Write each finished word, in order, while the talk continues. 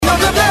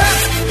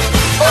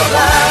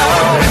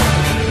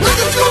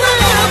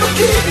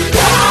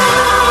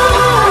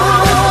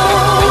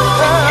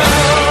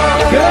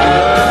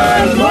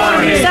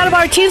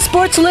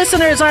sports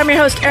listeners. I'm your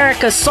host,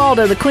 Erica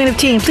Salda, the Queen of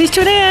Teen. Please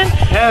tune in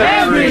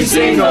every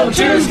single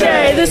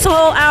Tuesday. This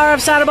whole hour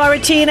of Santa Barbara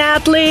teen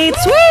athletes.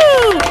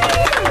 Woo!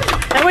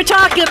 And we're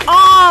talking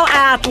all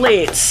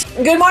athletes.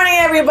 Good morning,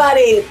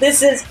 everybody.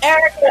 This is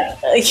Erica.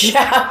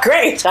 Yeah,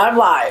 great. I'm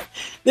live.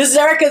 This is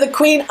Erica, the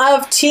Queen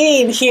of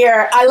Teen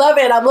here. I love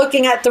it. I'm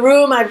looking at the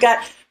room. I've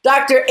got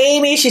Dr.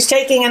 Amy. She's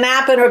taking a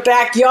nap in her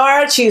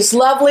backyard. She's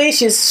lovely.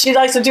 She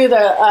likes to do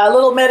the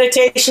little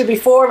meditation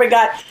before. We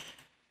got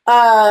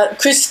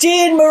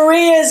Kristine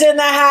Maria's in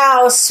the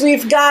house.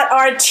 We've got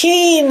our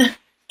teen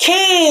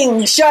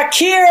king,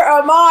 Shakir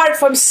Ahmad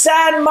from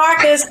San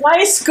Marcos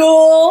High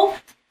School.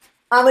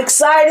 I'm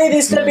excited.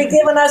 He's going to be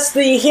giving us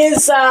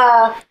his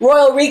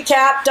royal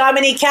recap.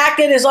 Dominiqie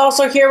Hackett is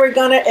also here. We're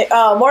going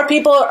to more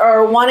people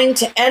are wanting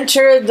to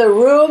enter the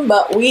room,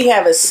 but we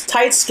have a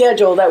tight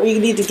schedule that we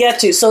need to get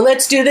to. So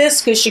let's do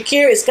this because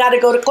Shakir has got to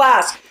go to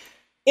class.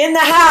 In the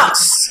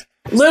house,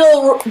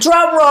 little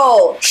drum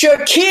roll,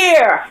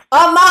 Shakir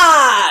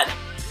Ahmad.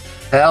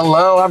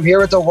 Hello, I'm here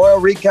with the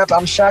royal recap.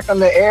 I'm Shaq on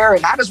the air,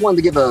 and I just wanted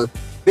to give a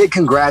big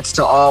congrats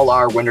to all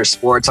our winter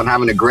sports on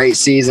having a great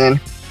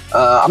season.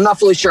 I'm not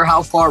fully sure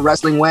how far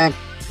wrestling went,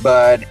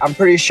 but I'm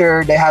pretty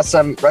sure they had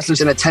some wrestlers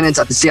in attendance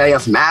at the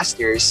CIF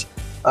Masters.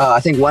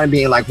 I think one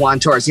being like Juan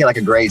Torres. He had like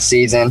a great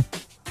season.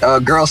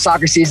 Girls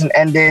soccer season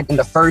ended in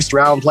the first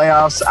round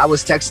playoffs. I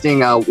was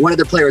texting one of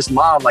the players'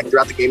 mom like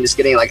throughout the game, just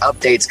getting like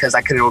updates because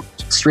I couldn't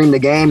stream the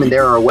game and they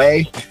were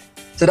away.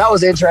 So that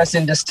was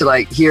interesting just to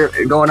like hear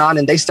it going on.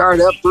 And they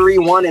started up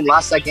 3-1 and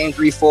lost that game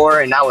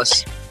 3-4, and that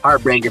was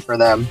heartbreaking for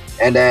them.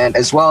 And then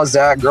as well as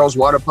that, girls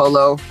water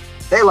polo,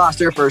 they lost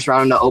their first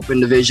round in the open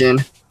division.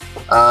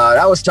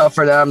 That was tough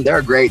for them. They're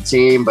a great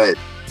team, but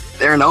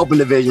they're in the open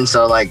division,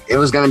 so like it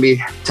was going to be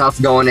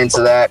tough going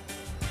into that.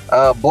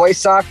 Boys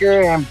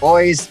soccer and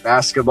boys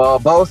basketball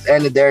both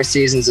ended their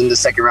seasons in the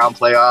second round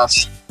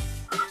playoffs.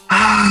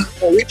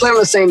 We played on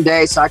the same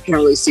day, so I can't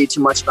really see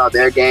too much about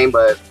their game,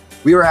 but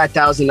we were at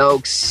Thousand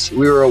Oaks.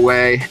 We were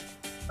away.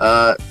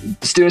 The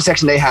student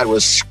section they had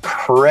was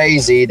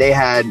crazy. They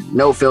had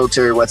no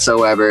filter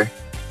whatsoever.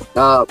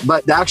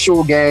 But the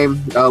actual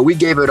game, we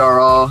gave it our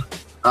all.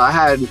 I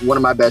had one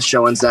of my best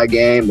showings that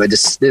game, but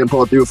just didn't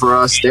pull it through for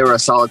us. They were a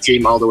solid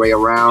team all the way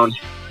around.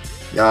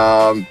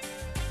 Some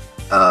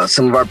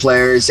of our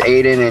players,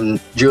 Aiden and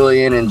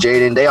Julian and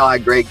Jaden, they all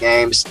had great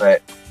games,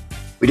 but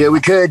we did what we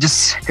could,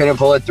 just couldn't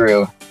pull it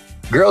through.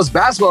 Girls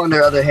basketball, on the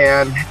other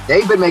hand,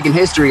 they've been making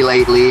history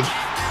lately.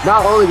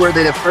 Not only were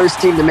they the first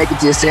team to make it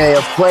to the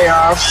CIF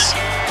playoffs,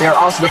 they're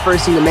also the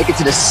first team to make it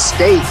to the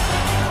state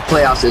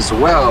playoffs as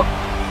well.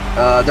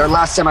 Their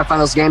last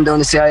semifinals game during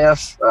the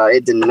CIF,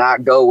 it did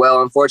not go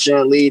well,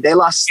 unfortunately. They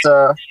lost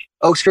to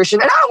Oaks Christian,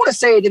 and I don't want to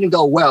say it didn't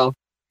go well.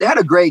 They had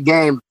a great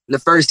game in the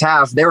first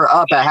half. They were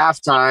up at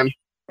halftime,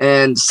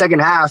 and second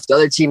half, the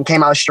other team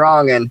came out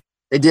strong, and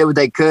they did what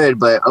they could,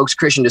 but Oaks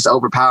Christian just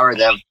overpowered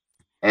them,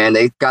 and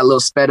they got a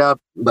little sped up,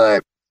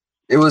 but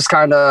it was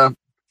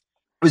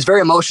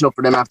very emotional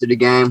for them after the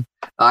game.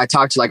 I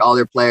talked to like all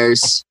their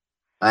players,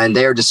 and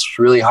they were just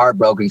really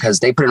heartbroken because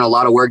they put in a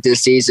lot of work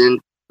this season.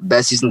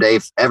 Best season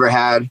they've ever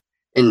had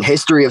in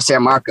history of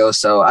San Marcos.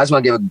 So I just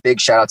want to give a big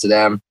shout out to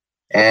them.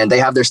 And they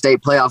have their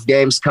state playoff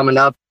games coming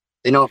up.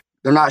 They're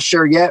not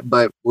sure yet,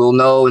 but we'll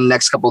know in the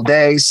next couple of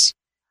days.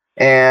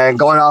 And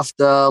going off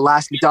the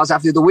last McDonald's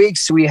after the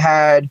weeks, we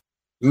had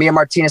Mia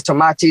Martinez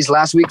Tomatis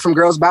last week from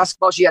girls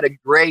basketball. She had a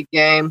great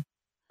game.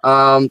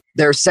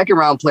 Their second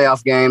round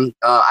playoff game,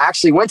 I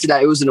actually went to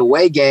that. It was an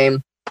away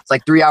game. It's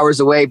like 3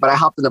 hours away, but I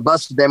hopped in the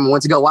bus with them and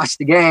went to go watch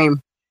the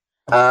game.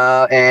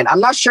 And I'm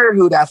not sure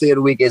who the athlete of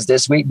the week is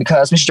this week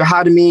because Mr.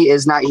 Hadami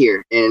is not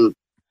here, and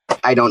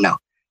I don't know.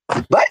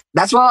 But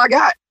that's all I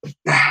got.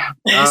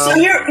 So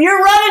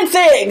you're running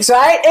things,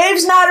 right?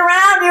 Abe's not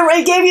around.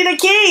 He gave you the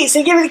keys.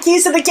 He gave you the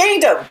keys to the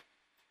kingdom.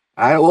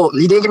 Well,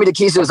 he didn't give me the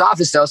keys to his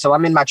office though, so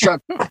I'm in my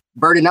truck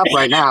burning up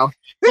right now.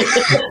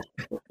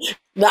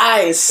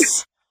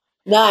 Nice.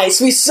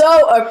 We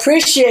so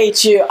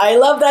appreciate you. I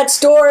love that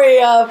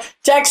story of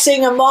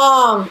texting a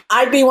mom.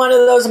 I'd be one of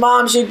those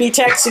moms you'd be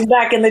texting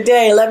back in the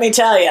day, let me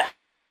tell you.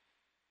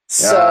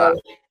 So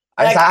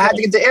I had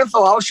to get the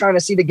info. I was trying to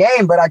see the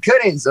game, but I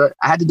couldn't. So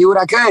I had to do what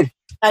I could.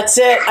 That's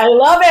it. I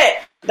love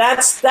it.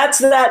 That's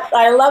that.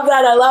 I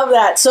love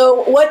that.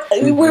 So what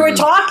we were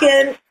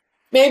talking,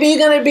 maybe you're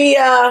going to be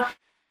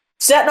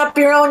setting up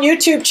your own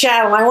YouTube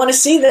channel. I want to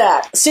see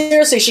that.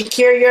 Seriously,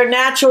 Shakir, you're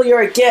natural. You're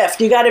a gift.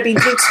 You got to be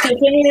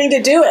continuing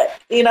to do it.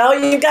 You know,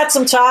 you got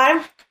some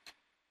time.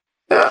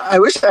 I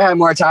wish I had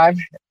more time.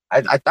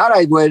 I thought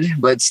I would,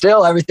 but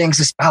still everything's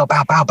just bow.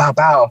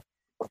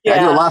 Yeah. I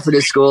do a lot for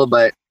this school,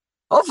 but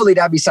hopefully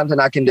that'd be something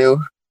I can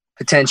do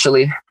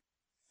potentially.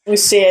 We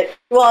see it.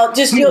 Well,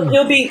 just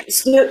you'll be, as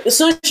soon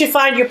as you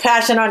find your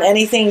passion on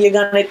anything, you're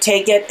going to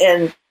take it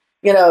and,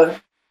 you know,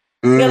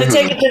 you're going to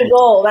take it to the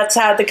goal. That's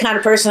how the kind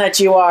of person that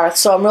you are.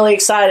 So I'm really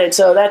excited.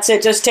 So that's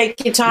it. Just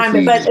take your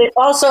time. But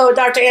also,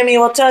 Dr. Amy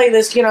will tell you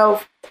this, you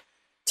know,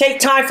 take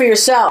time for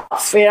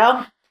yourself, you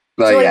know?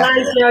 It's really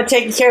nice,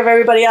 taking care of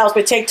everybody else,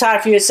 but take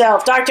time for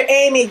yourself. Dr.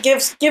 Amy,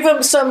 give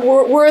him some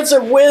words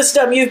of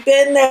wisdom. You've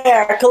been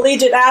there,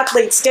 collegiate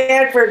athlete,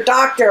 Stanford,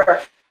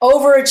 doctor,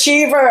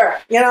 overachiever.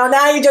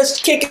 Now you're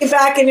just kicking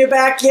back in your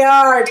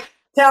backyard,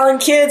 telling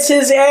kids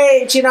his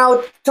age,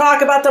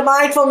 talk about the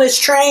mindfulness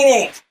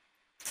training.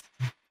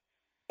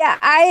 Yeah,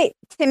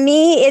 to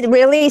me, it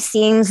really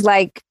seems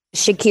like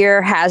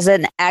Shakir has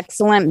an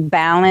excellent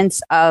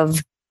balance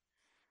of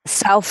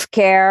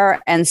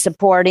self-care and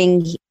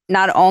supporting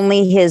not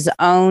only his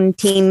own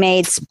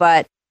teammates,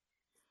 but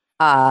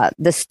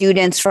the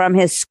students from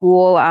his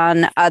school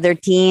on other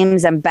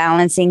teams, and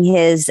balancing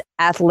his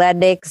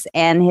athletics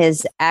and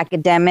his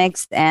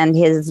academics and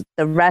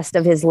the rest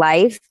of his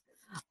life.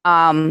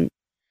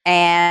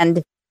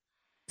 And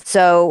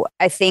so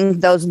I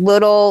think those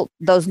little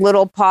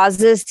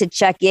pauses to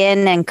check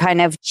in and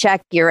kind of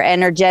check your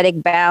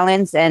energetic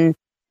balance and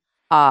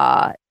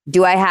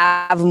do I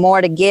have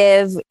more to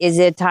give? Is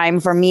it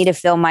time for me to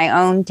fill my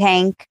own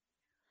tank?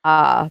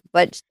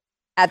 But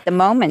at the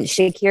moment,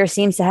 Shakir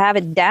seems to have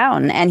it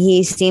down, and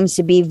he seems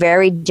to be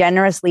very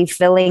generously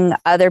filling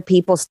other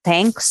people's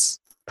tanks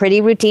pretty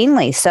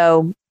routinely.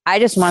 So I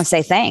just want to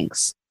say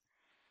thanks.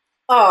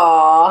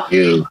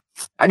 Aww.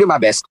 I do my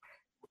best.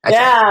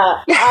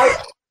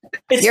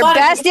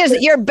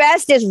 Your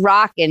best is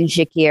rocking,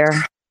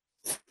 Shakir.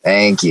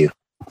 Thank you.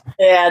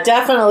 Yeah,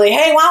 definitely.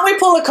 Hey, why don't we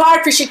pull a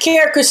card for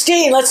Shakir?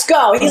 Kristine, let's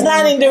go. He's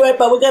not into it,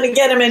 but we're going to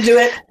get him into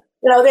it.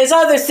 There's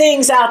other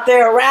things out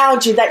there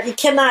around you that you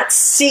cannot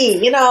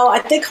see. I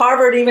think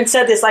Harvard even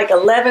said there's like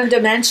 11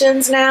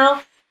 dimensions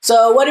now.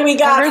 So what do we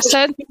got? Harvard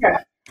said,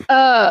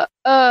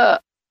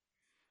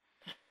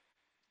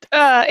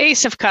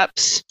 Ace of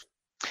Cups.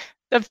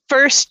 The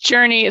first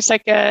journey is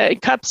like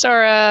cups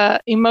are a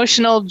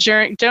emotional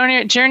journey.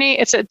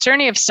 It's a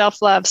journey of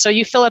self-love. So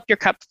you fill up your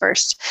cup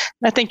first.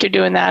 And I think you're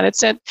doing that.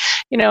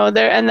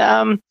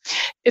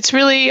 It's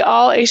really,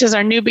 all aces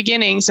are new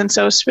beginnings. And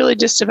so it's really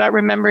just about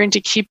remembering to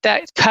keep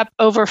that cup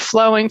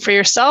overflowing for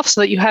yourself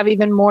so that you have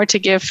even more to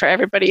give for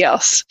everybody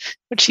else,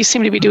 which you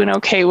seem to be doing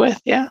okay with.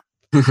 Yeah.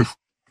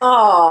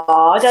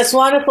 Oh, that's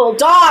wonderful.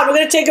 Dawn, we're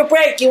going to take a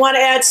break. You want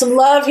to add some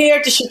love here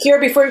to Shakir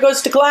before he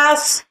goes to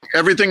class?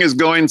 Everything is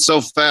going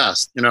so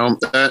fast, and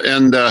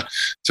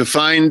to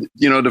find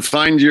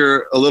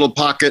your a little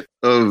pocket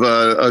of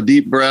a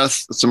deep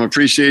breath, some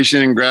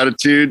appreciation and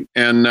gratitude.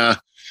 And,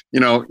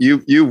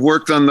 you've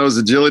worked on those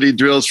agility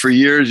drills for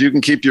years. You can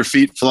keep your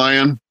feet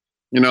flying,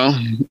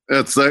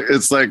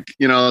 it's like,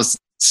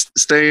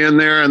 stay in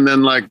there. And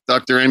then, like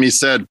Dr. Amy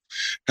said,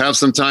 have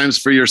some times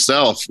for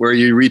yourself where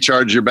you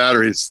recharge your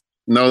batteries.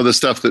 Know the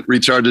stuff that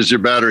recharges your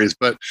batteries.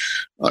 But,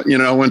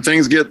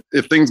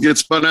 if things get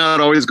spun out,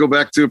 always go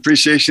back to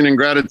appreciation and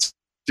gratitude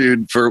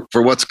for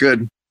what's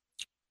good.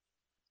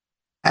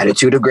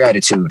 Attitude of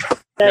gratitude.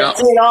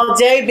 That's it all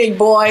day, big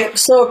boy.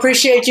 So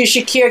appreciate you,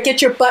 Shakir.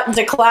 Get your butt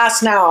into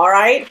class now, all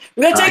right?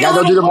 We're going to take a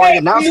little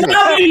break.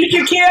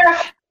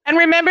 Shakir. And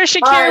remember,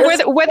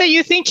 Shakir, whether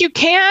you think you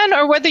can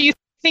or whether you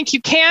think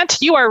you can't,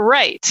 you are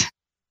right.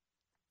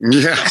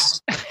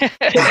 Yes.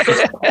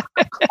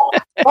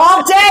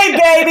 All day,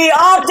 baby,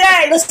 all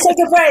day. Let's take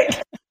a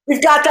break.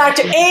 We've got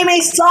Dr.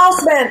 Amy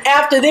Saltzman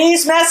after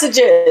these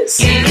messages.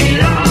 Get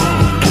it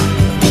on,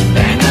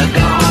 bang a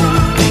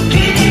gong,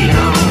 get it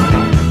on.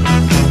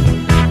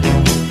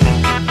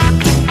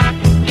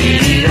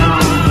 Get it on,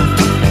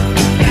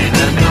 bang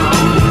a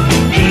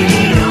gong, get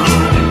it on.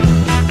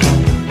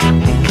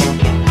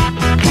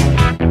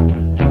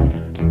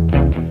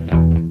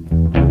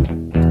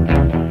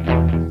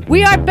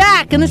 We are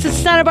back, and this is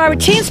Santa Barbara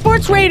Teen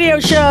Sports Radio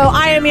Show.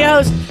 I am your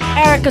host,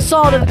 Erica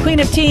Salda, the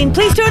Queen of Teen.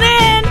 Please tune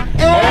in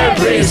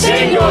every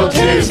single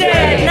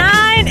Tuesday,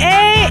 9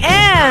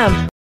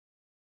 a.m.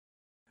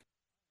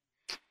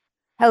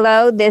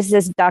 Hello, this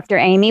is Dr.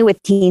 Amy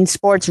with Teen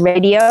Sports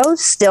Radio,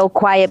 Still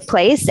Quiet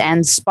Place,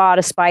 and Spot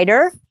a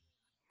Spider.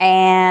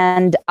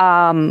 And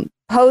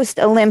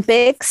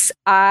post-Olympics,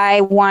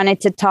 I wanted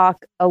to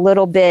talk a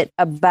little bit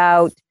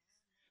about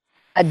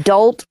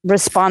adult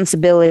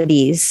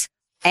responsibilities,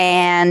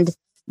 and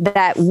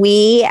that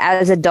we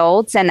as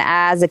adults and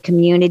as a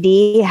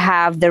community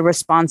have the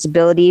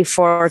responsibility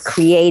for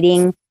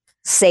creating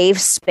safe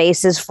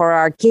spaces for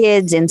our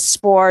kids in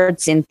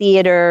sports, in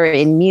theater,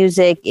 in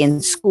music,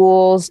 in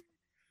schools.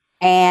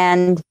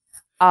 And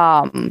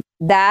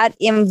that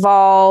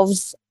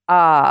involves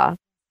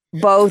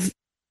both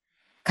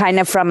kind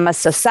of from a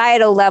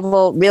societal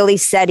level, really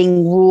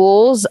setting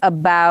rules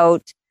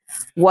about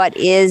what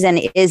is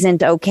and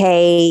isn't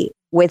okay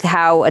with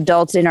how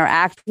adults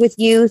interact with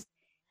youth,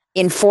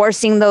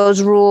 enforcing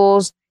those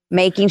rules,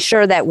 making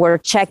sure that we're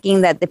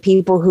checking that the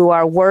people who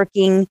are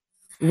working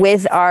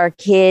with our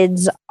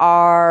kids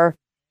are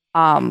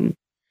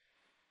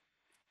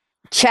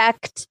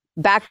checked,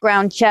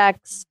 background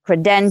checks,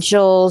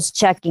 credentials,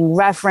 checking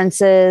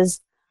references.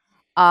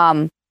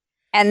 And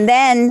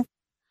then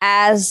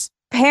as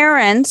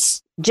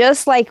parents,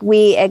 just like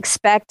we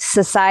expect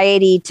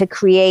society to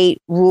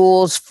create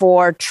rules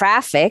for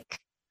traffic,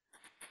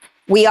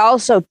 we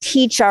also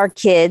teach our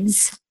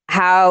kids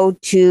how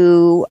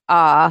to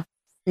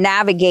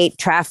navigate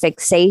traffic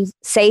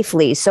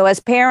safely. So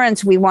as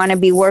parents, we want to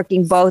be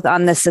working both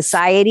on the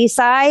society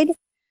side,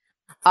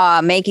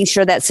 making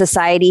sure that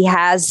society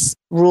has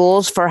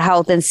rules for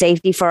health and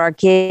safety for our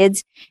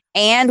kids.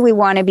 And we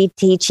want to be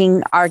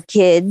teaching our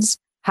kids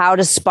how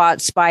to spot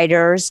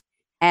spiders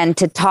and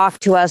to talk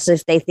to us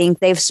if they think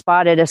they've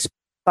spotted a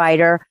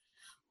spider.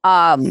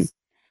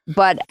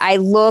 But I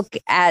look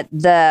at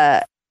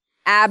the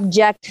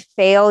abject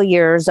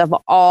failures of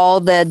all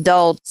the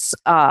adults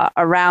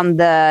around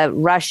the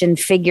Russian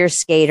figure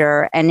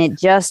skater, and it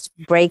just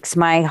breaks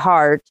my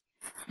heart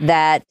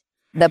that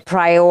the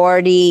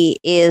priority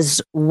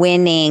is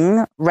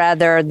winning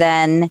rather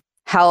than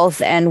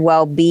health and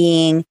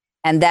well-being,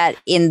 and that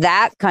in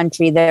that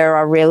country there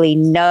are really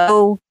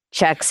no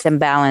checks and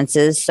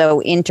balances.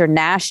 So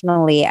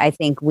internationally, I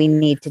think we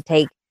need to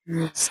take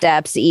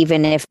steps,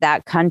 even if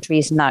that country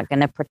is not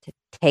going to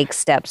take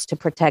steps to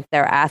protect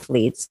their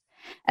athletes.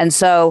 And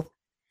so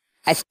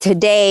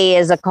today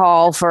is a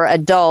call for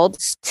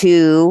adults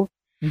to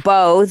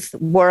both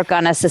work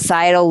on a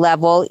societal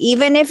level,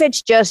 even if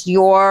it's just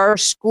your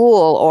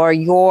school or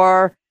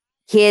your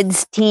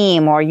kids'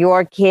 team or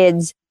your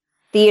kids'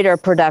 theater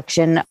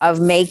production,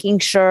 of making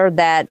sure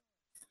that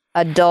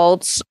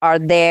adults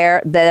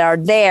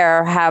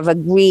have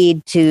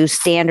agreed to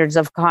standards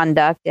of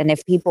conduct. And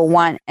if people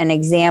want an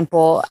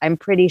example, I'm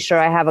pretty sure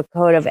I have a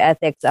code of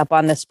ethics up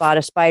on the Spot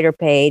a Spider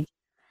page.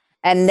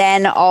 And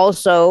then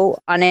also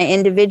on an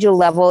individual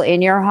level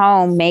in your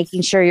home,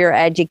 making sure you're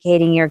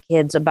educating your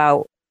kids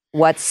about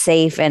what's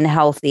safe and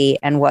healthy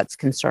and what's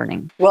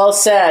concerning. Well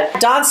said.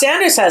 Don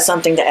Sanders has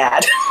something to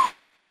add.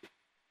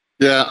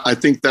 Yeah, I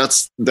think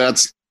that's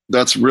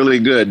really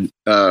good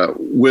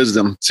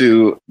wisdom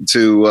to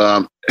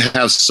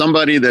have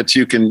somebody that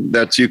you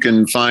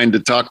can find to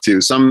talk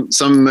to.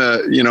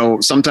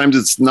 Sometimes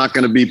it's not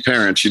going to be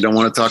parents. You don't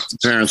want to talk to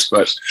parents,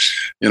 but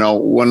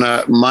when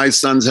my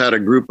son's had a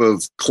group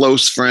of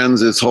close friends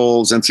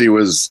since he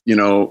was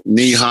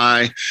knee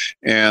high,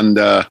 and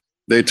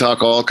they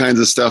talk all kinds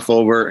of stuff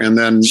over, and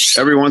then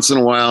every once in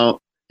a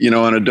while,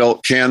 an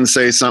adult can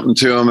say something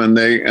to them, and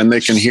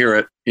they can hear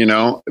it.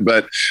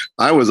 But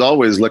I was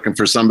always looking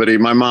for somebody.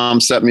 My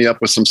mom set me up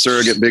with some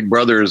surrogate big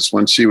brothers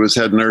when she was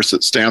head nurse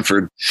at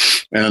Stanford.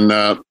 And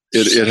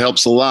it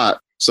helps a lot.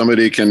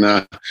 Somebody can,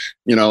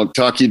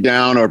 talk you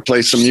down or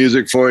play some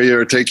music for you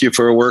or take you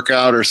for a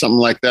workout or something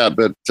like that.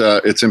 But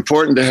it's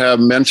important to have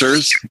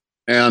mentors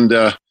and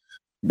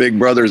big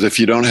brothers. If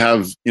you don't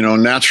have,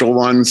 natural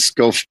ones,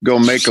 go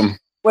make them.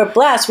 We're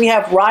blessed. We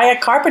have Raya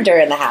Carpinter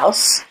in the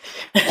house,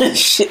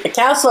 a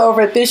counselor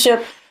over at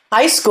Bishop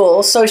High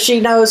School, so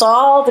she knows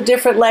all the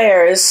different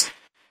layers,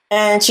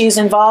 and she's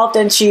involved,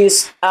 and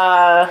she's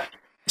got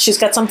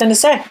something to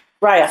say.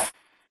 Raya.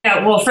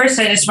 Yeah, well, first,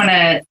 I just want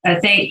to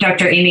thank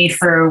Dr. Amy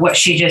for what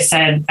she just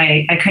said.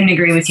 I couldn't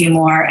agree with you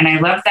more, and I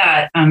love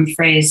that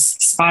phrase,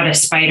 "spot a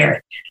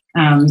spider."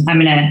 I'm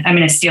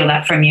gonna steal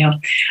that from you.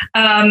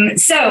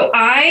 So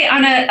I,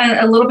 on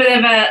a little bit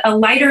of a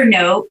lighter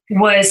note,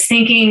 was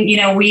thinking,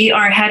 we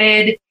are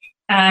headed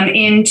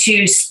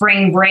into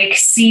spring break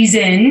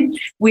season,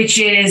 which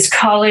is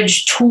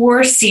college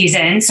tour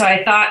season. So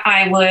I thought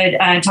I would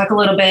talk a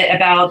little bit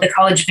about the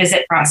college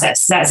visit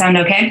process. Does that sound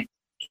okay?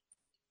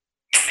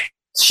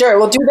 Sure.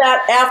 We'll do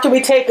that after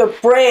we take a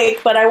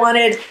break, but I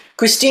wanted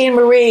Kristine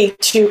Marie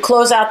to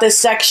close out this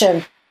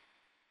section.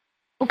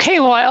 Okay,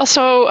 well, I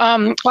also,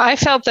 I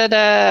felt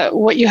that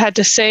what you had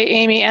to say,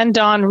 Amy and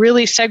Don,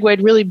 really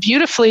segued really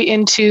beautifully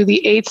into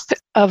the 8th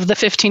of the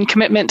 15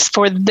 commitments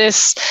for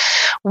this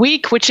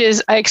week, which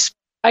is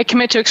I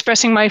commit to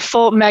expressing my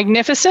full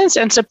magnificence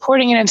and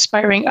supporting and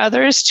inspiring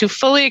others to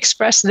fully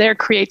express their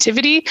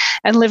creativity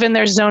and live in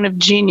their zone of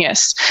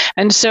genius.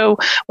 And so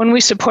when we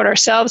support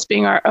ourselves,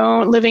 being our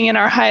own, living in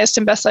our highest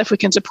and best life, we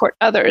can support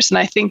others. And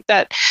I think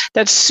that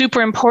that's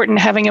super important,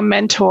 having a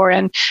mentor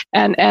and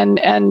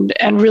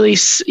really,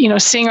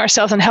 seeing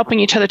ourselves and helping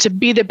each other to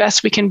be the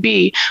best we can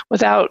be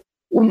without.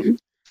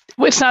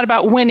 It's not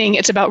about winning.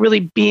 It's about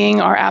really being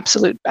our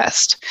absolute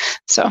best.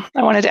 So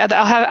I wanted to add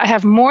that. I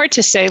have more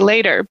to say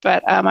later,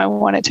 but I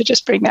wanted to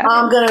just bring that.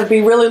 I'm going to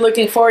be really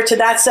looking forward to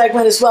that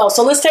segment as well.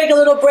 So let's take a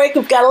little break.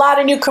 We've got a lot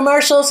of new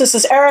commercials. This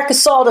is Erica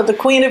Salda, the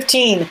Queen of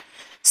Teen.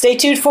 Stay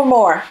tuned for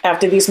more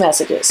after these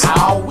messages.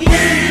 How we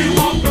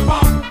want the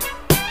bump.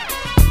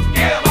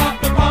 Give up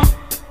the bump.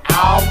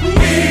 How we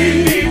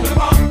need the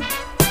bump.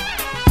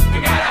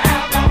 We gotta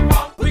have the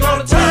bump. We're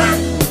gonna turn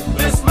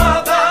this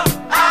mother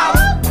out.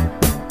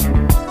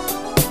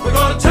 We're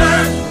gonna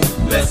turn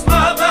this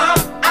mother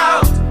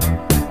out.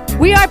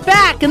 We are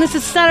back, and this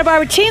is Santa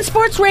Barbara Teen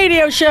Sports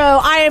Radio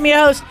Show. I am your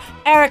host,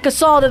 Erica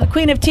Salda, the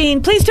Queen of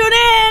Teen. Please tune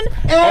in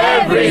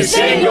Every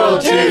single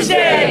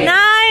Tuesday.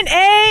 9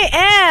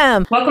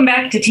 a.m. Welcome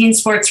back to Teen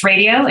Sports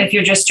Radio. If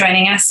you're just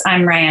joining us,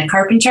 I'm Raya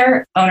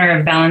Carpinter, owner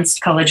of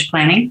Balanced College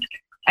Planning.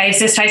 I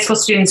assist high school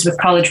students with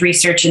college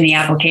research in the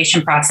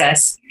application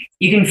process.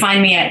 You can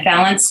find me at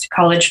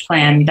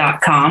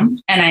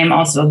balancedcollegeplan.com. And I am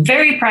also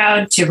very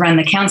proud to run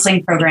the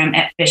counseling program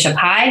at Bishop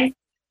High.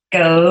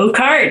 Go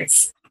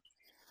Cards!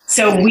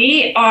 So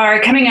we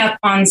are coming up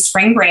on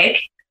spring break,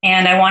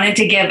 and I wanted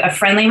to give a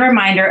friendly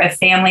reminder of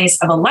families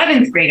of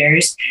 11th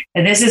graders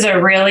that this is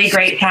a really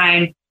great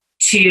time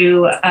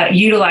to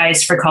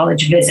utilize for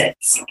college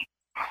visits.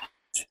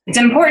 It's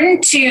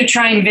important to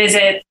try and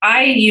visit,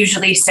 I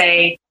usually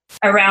say,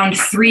 around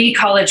 3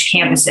 college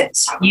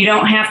campuses. You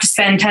don't have to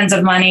spend tons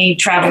of money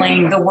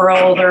traveling the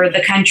world or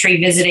the country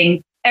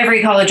visiting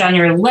every college on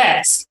your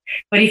list.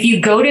 But if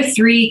you go to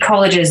 3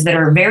 colleges that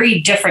are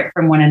very different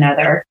from one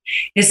another,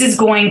 this is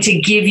going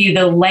to give you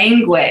the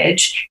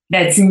language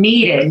that's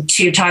needed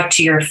to talk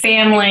to your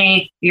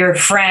family, your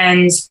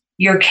friends,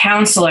 your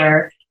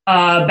counselor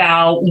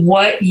about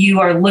what you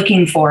are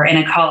looking for in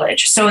a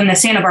college. So in the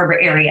Santa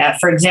Barbara area,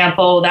 for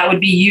example, that would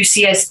be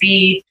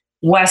UCSB,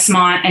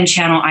 Westmont, and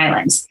Channel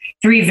Islands.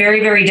 3 very,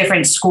 very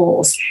different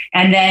schools.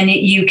 And then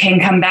you can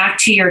come back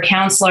to your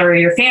counselor or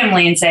your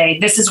family and say,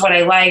 this is what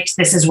I liked,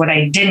 this is what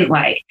I didn't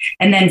like.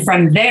 And then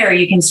from there,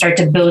 you can start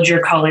to build your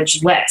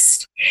college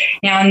list.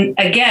 Now,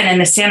 again, in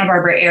the Santa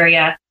Barbara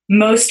area,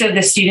 most of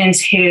the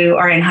students who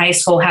are in high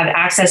school have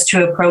access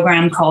to a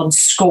program called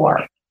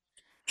SCOIR.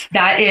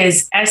 That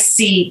is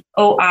SCOIR.com.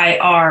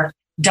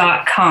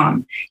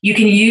 You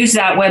can use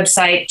that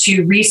website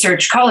to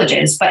research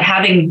colleges, but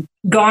having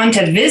gone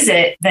to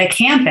visit the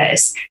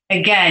campus,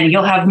 again,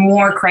 you'll have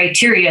more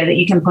criteria that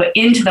you can put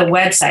into the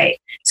website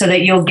so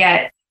that you'll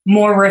get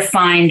more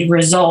refined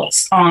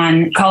results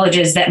on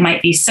colleges that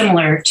might be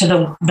similar to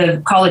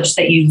the college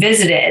that you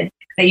visited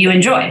that you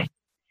enjoyed.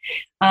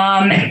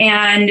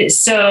 And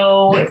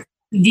so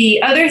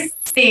the other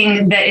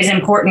thing that is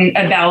important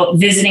about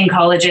visiting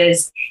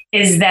colleges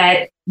is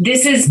that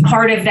this is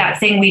part of that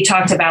thing we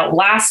talked about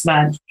last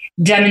month,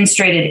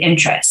 demonstrated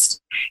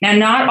interest. Now,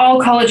 not all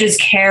colleges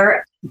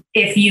care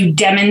if you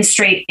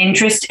demonstrate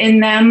interest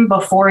in them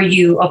before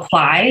you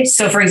apply.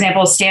 So, for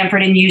example,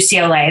 Stanford and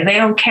UCLA, they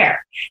don't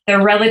care.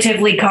 They're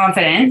relatively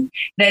confident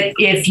that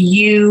if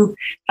you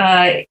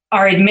are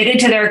admitted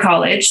to their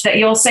college, that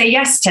you'll say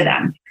yes to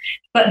them.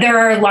 But there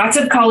are lots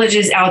of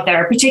colleges out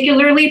there,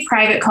 particularly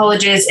private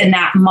colleges in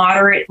that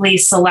moderately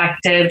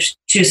selective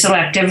to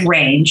selective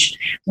range,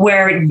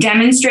 where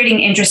demonstrating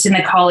interest in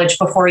the college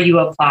before you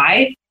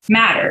apply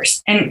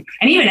matters. And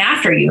even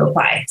after you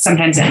apply,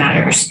 sometimes it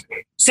matters.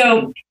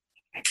 So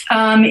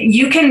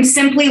you can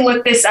simply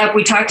look this up.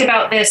 We talked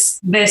about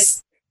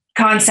this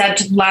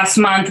concept last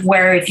month,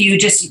 where if you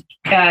just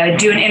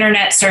do an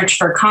internet search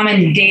for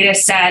common data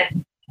set,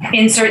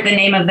 insert the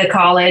name of the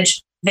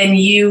college, then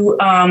you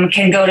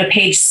can go to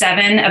page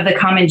 7 of the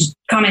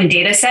common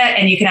data set,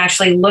 and you can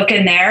actually look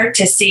in there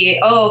to see,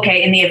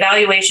 in the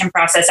evaluation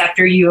process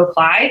after you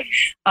apply,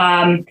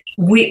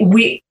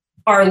 we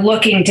are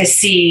looking to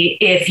see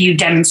if you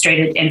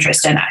demonstrated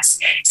interest in us.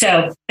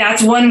 So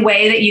that's one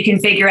way that you can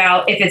figure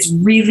out if it's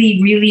really,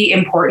 really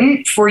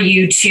important for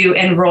you to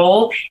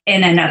enroll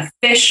in an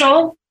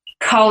official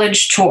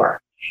college tour.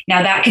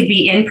 Now, that could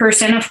be in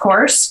person, of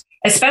course.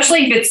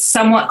 Especially if it's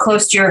somewhat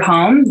close to your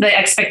home, the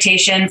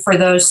expectation for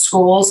those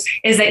schools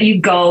is that you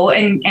go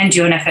and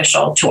do an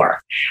official tour.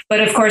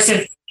 But of course,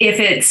 if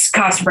it's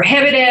cost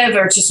prohibitive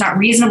or it's just not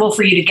reasonable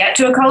for you to get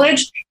to a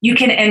college, you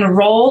can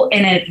enroll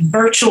in a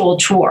virtual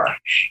tour.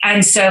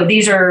 And so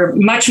these are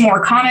much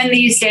more common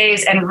these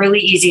days and really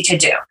easy to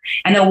do.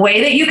 And the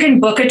way that you can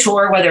book a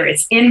tour, whether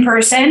it's in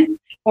person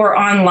or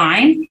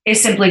online,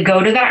 is simply go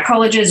to that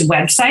college's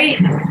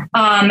website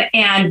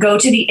and go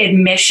to the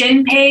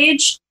admission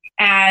page.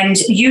 And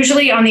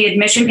usually on the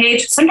admission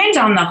page, sometimes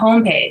on the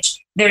home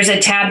page, there's a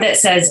tab that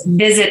says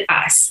Visit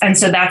Us. And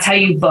so that's how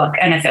you book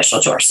an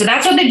official tour. So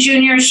that's what the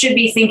juniors should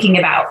be thinking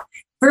about.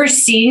 For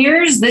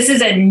seniors, this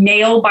is a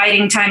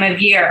nail-biting time of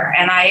year,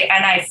 and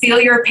I feel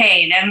your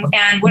pain.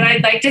 And what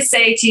I'd like to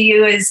say to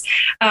you is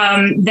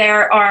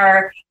there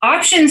are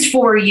options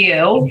for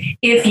you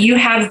if you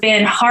have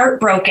been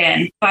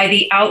heartbroken by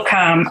the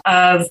outcome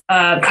of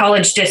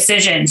college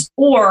decisions,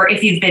 or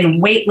if you've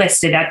been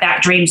waitlisted at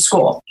that dream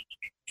school.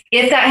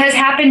 If that has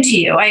happened to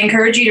you, I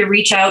encourage you to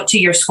reach out to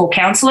your school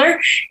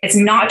counselor. It's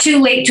not too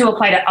late to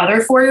apply to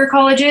other four-year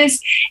colleges.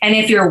 And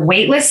if you're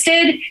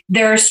waitlisted,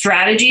 there are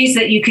strategies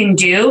that you can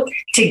do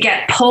to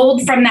get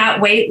pulled from that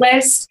wait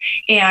list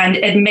and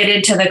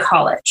admitted to the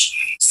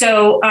college.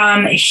 So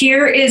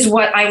here is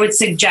what I would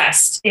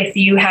suggest if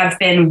you have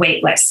been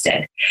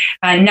waitlisted.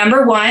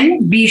 Number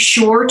one, be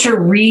sure to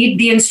read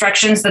the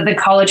instructions that the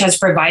college has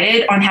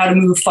provided on how to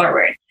move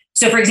forward.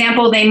 So, for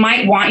example, they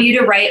might want you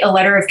to write a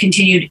letter of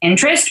continued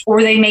interest,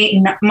 or they might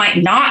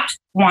not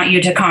want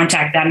you to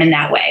contact them in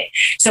that way.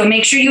 So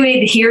make sure you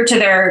adhere to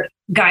their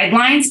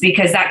guidelines,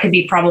 because that could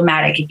be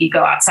problematic if you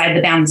go outside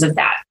the bounds of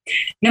that.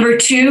 Number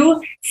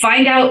two,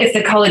 find out if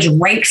the college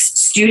ranks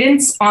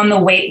students on the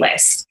wait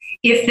list.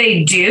 If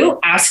they do,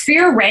 ask for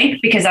your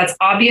rank, because that's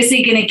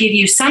obviously going to give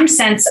you some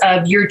sense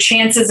of your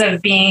chances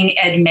of being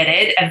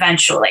admitted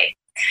eventually.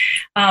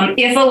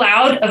 If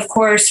allowed, of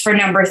course, for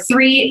number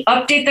 3,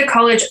 update the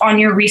college on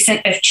your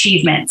recent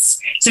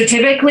achievements. So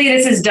typically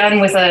this is done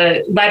with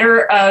a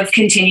letter of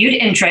continued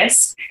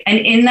interest. And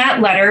in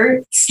that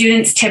letter,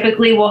 students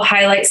typically will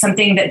highlight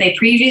something that they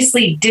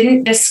previously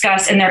didn't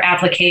discuss in their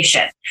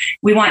application.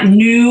 We want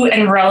new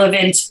and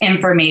relevant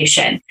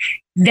information.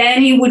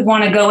 Then you would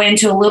want to go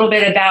into a little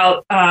bit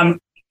about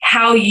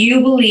how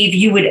you believe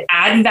you would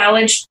add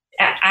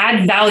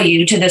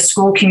value to the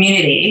school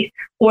community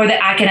or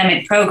the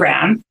academic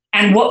program,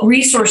 and what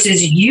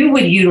resources you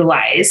would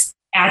utilize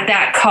at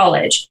that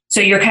college. So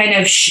you're kind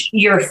of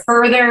you're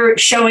further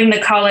showing the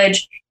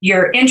college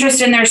your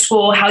interest in their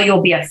school, how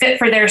you'll be a fit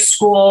for their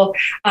school.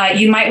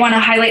 You might want to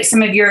highlight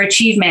some of your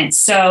achievements.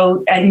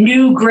 So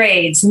new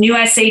grades, new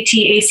SAT,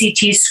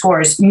 ACT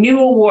scores, new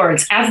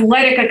awards,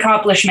 athletic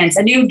accomplishments,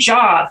 a new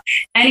job,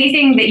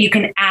 anything that you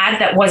can add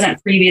that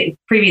wasn't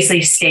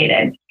previously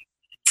stated.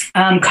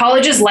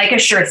 College is like a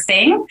sure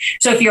thing.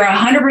 So if you're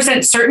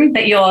 100% certain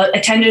that you'll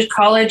attend a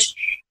college,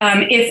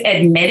 if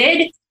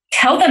admitted,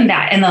 tell them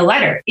that in the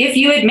letter. If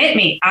you admit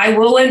me, I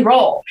will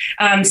enroll.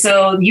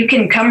 So you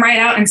can come right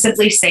out and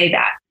simply say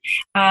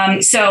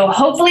that. So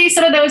hopefully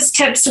some of those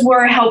tips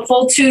were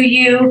helpful to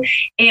you.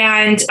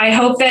 And I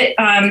hope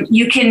that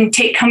you can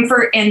take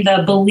comfort in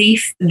the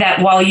belief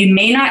that while you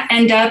may not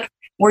end up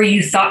where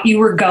you thought you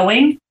were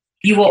going,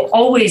 you will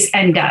always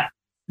end up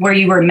where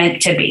you were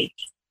meant to be.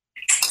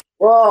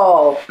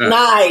 Whoa,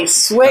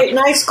 nice. Wait,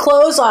 nice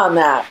close on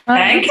that.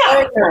 Thank you.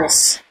 Very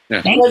nice.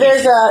 Yeah. Well,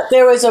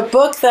 there was a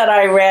book that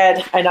I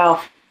read. I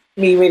know,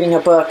 me reading a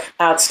book,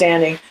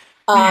 outstanding.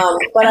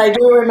 But I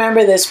do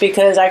remember this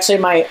because actually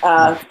my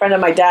friend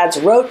of my dad's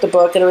wrote the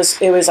book, and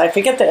it was I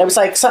forget that it was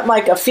like something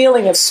like A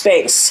Feeling of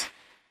Space.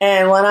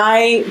 And when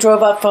I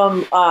drove up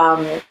from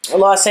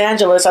Los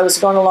Angeles, I was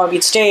going to Long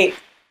Beach State,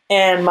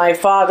 and my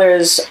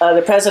father's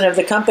the president of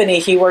the company.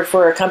 He worked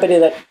for a company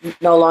that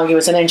no longer, he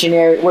was an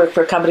engineer. Worked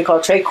for a company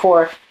called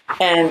Traycor.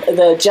 And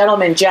the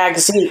gentleman, Jack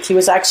Zeke, he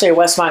was actually a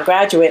Westmont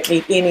graduate,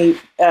 and he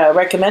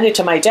recommended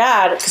to my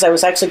dad, because I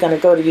was actually going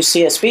to go to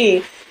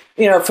UCSB,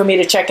 for me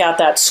to check out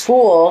that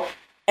school.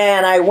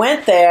 And I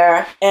went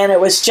there, and it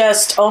was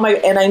just,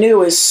 and I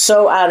knew it was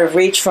so out of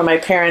reach for my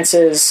parents'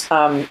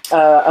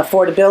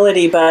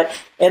 affordability, but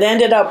it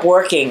ended up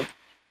working.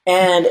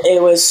 And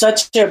it was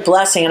such a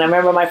blessing. And I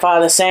remember my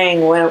father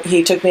saying when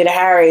he took me to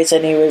Harry's,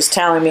 and he was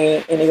telling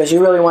me, and he goes, "You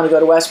really want to go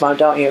to Westmont,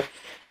 don't you?"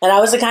 And I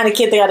was the kind of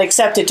kid that got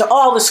accepted to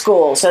all the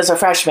schools as a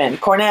freshman,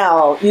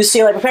 Cornell,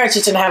 UCLA. My parents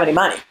just didn't have any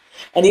money.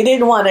 And he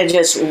didn't want to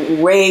just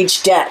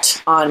rage debt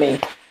on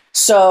me.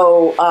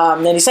 So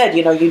then he said,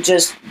 you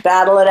just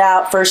battle it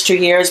out first 2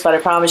 years, but I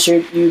promise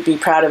you'd be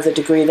proud of the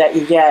degree that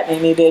you get.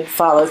 And he did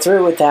follow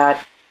through with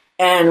that.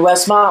 And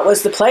Westmont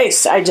was the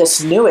place. I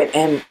just knew it.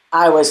 And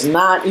I was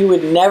not, you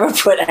would never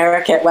put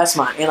Eric at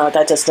Westmont.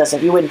 That just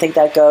doesn't, you wouldn't think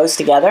that goes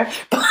together,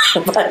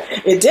 but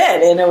it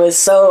did. And I was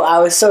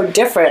so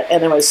different,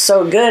 and it was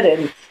so good.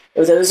 And it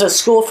was a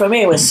school for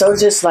me. It was so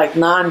just like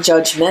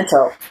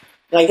non-judgmental.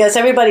 I guess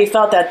everybody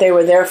felt that they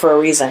were there for a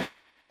reason.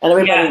 And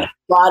everybody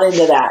bought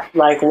into that.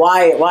 Like,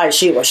 why is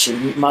she? Well,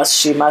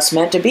 she must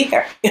meant to be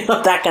here.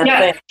 That kind of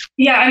thing.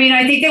 Yeah, I mean,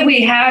 I think that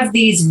we have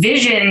these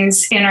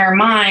visions in our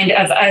mind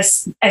of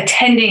us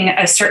attending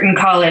a certain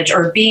college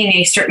or being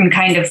a certain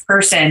kind of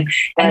person.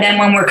 And then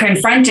when we're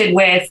confronted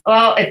with,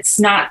 well, it's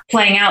not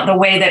playing out the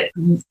way that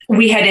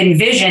we had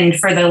envisioned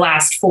for the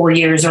last 4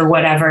 years or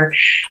whatever,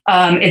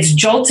 it's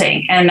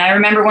jolting. And I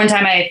remember one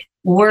time I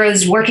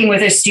was working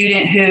with a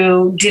student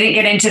who didn't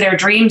get into their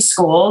dream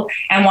school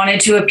and wanted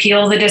to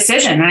appeal the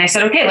decision. And I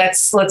said, okay,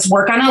 let's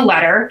work on a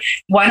letter.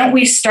 Why don't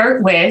we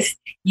start with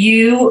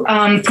you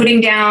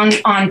putting down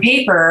on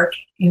paper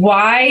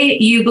why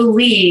you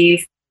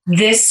believe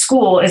this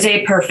school is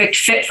a perfect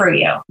fit for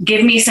you.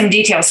 Give me some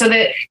details. So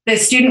that the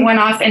student went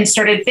off and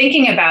started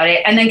thinking about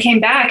it, and then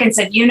came back and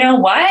said, you know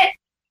what?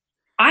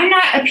 I'm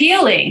not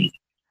appealing.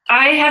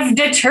 I have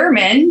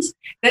determined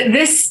that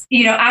this,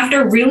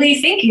 after really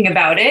thinking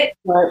about it,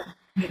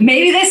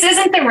 maybe this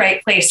isn't the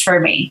right place for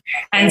me.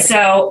 And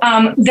so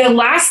the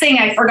last thing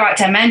I forgot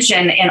to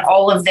mention in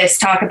all of this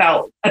talk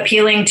about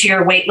appealing to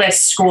your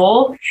waitlist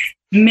school,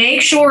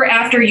 make sure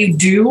after you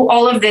do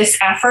all of this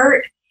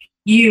effort,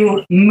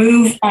 you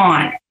move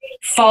on.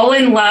 Fall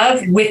in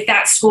love with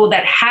that school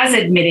that has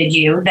admitted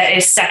you, that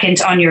is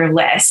second on your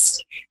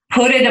list.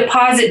 Put a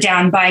deposit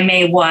down by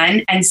May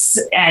 1 and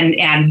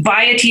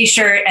buy a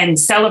t-shirt and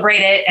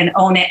celebrate it and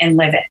own it and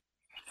live it.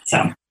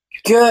 So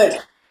good.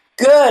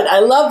 I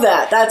love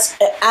that. That's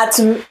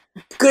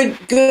good.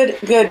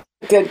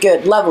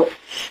 Lovely.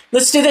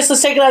 Let's do this.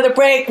 Let's take another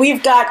break.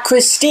 We've got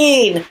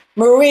Kristine,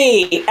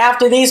 Marie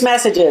after these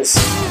messages.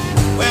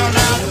 Well,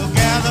 now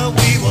together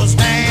we will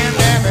stand,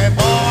 every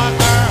boy,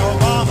 girl,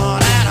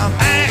 woman, and a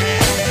man.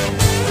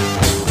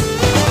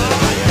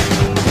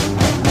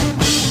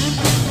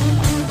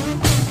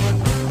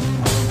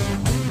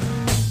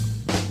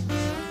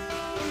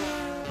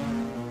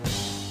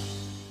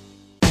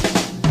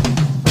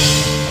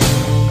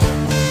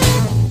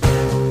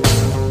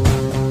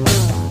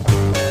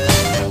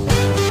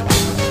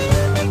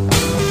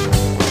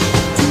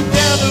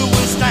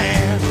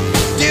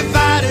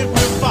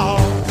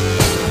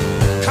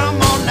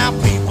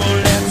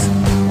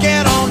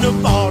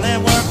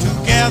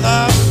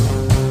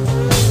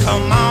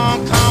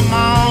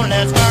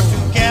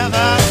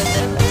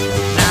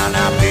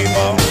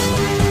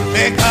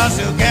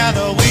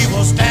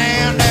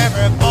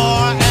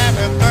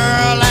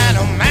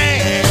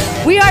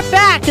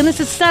 This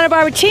is Santa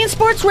Barbara Teen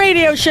Sports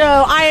Radio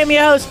Show. I am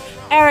your host,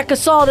 Erica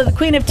Salda, the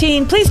Queen of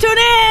Teen. Please tune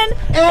in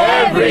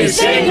Every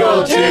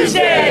single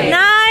Tuesday.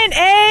 9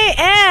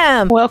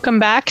 a.m. Welcome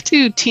back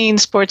to Teen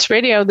Sports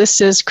Radio. This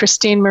is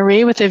Kristine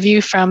Marie with a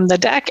view from the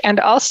deck, and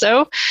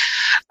also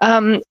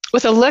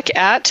with a look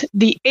at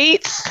the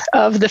 8th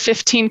of the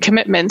 15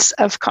 commitments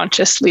of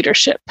conscious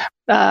leadership.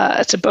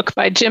 It's a book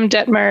by Jim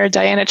Detmer,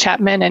 Diana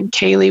Chapman, and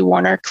Kaylee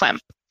Warner-Klemp.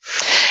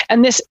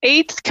 And this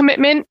 8th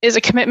commitment is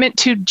a commitment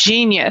to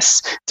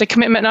genius. It's a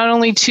commitment not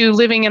only to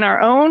living in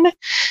our own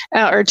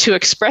or to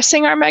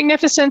expressing our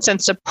magnificence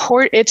and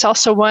support. It's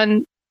also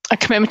a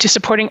commitment to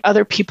supporting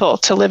other people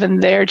to live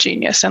in their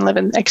genius and live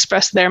and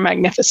express their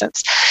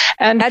magnificence.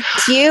 And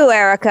that's you,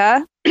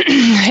 Erica.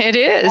 It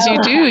is.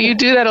 You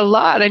do that a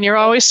lot, and you're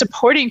always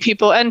supporting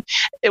people. And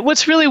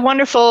what's really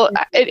wonderful,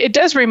 it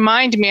does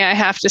remind me, I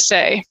have to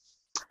say,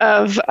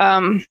 of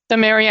the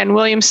Marianne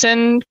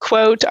Williamson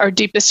quote, "Our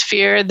deepest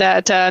fear,"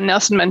 that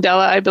Nelson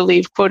Mandela, I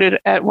believe, quoted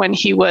at when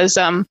he was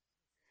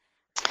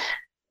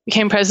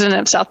became president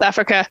of South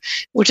Africa,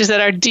 which is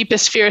that our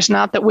deepest fear is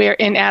not that we are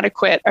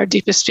inadequate. Our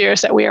deepest fear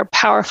is that we are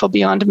powerful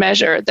beyond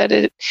measure, that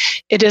it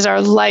is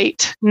our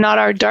light, not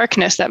our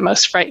darkness, that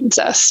most frightens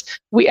us.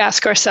 We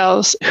ask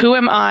ourselves, who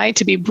am I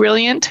to be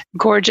brilliant,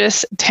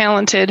 gorgeous,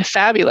 talented,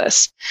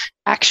 fabulous?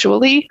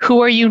 Actually,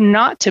 who are you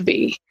not to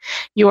be?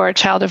 You are a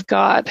child of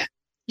God.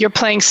 Your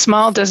playing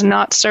small does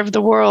not serve the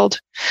world.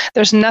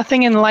 There's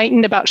nothing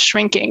enlightened about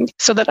shrinking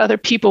so that other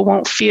people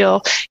won't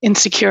feel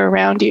insecure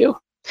around you.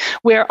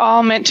 We are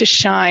all meant to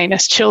shine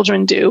as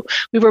children do.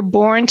 We were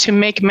born to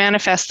make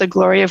manifest the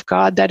glory of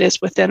God that is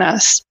within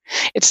us.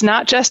 It's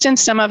not just in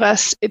some of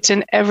us, it's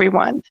in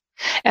everyone.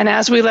 And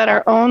as we let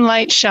our own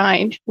light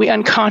shine, we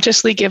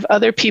unconsciously give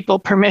other people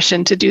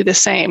permission to do the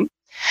same.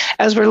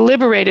 As we're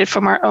liberated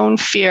from our own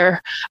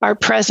fear, our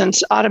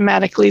presence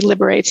automatically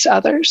liberates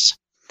others.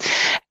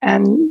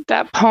 And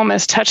that poem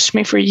has touched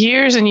me for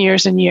years and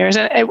years and years.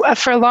 And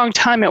for a long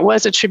time, it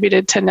was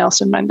attributed to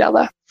Nelson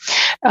Mandela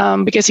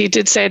because he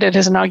did say it at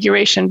his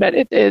inauguration. But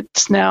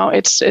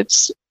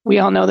we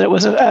all know that it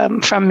was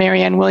from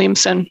Marianne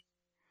Williamson,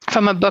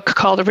 from a book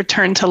called A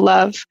Return to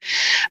Love.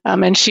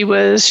 And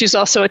she's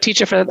also a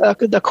teacher for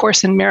the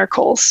Course in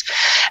Miracles.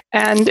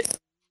 And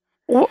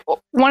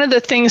one of the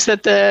things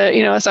that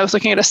as I was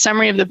looking at a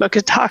summary of the book,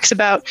 it talks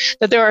about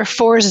that there are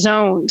 4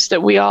 zones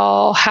that we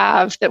all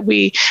have, that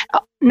we,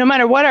 no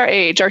matter what our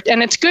age,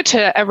 and it's good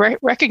to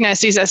recognize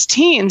these as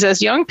teens,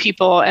 as young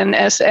people, and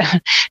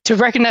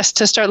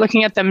to start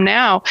looking at them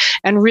now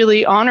and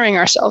really honoring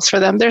ourselves for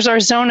them. There's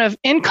our zone of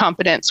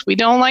incompetence. We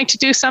don't like to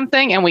do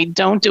something and we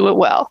don't do it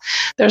well.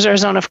 There's our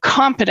zone of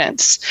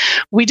competence.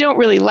 We don't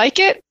really like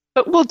it,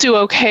 but we'll do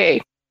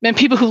okay. And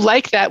people who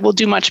like that will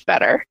do much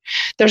better.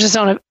 There's a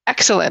zone of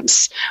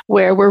excellence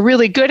where we're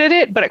really good at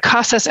it, but it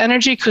costs us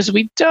energy because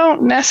we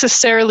don't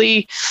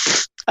necessarily,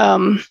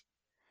 we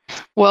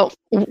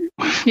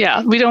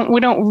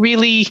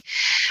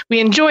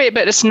enjoy it,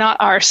 but it's not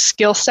our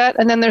skill set.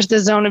 And then there's the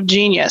zone of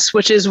genius,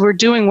 which is we're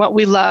doing what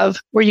we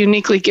love. We're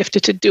uniquely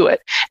gifted to do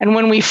it. And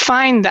when we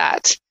find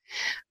that,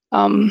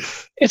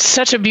 it's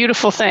such a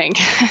beautiful thing.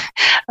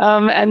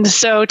 And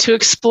so to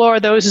explore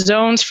those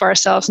zones for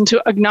ourselves and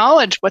to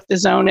acknowledge what the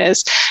zone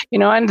is,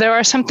 and there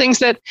are some things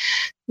that,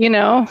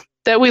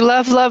 that we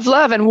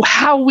love, and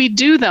how we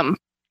do them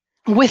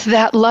with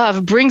that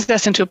love brings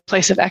us into a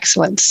place of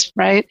excellence,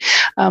 right?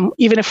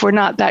 Even if we're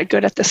not that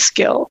good at the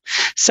skill.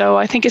 So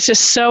I think it's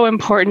just so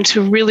important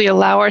to really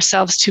allow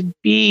ourselves to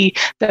be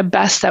the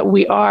best that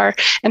we are,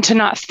 and to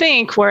not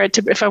think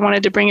if I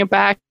wanted to bring it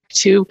back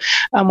to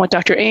what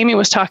Dr. Amy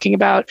was talking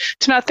about,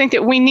 to not think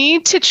that we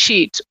need to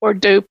cheat or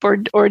dupe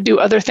or do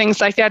other things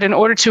like that in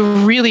order to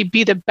really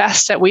be the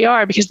best that we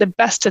are, because the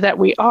best that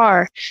we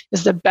are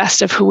is the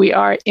best of who we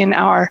are in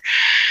our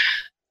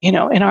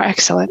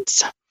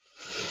excellence.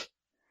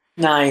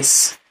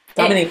 Nice.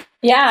 Dominique.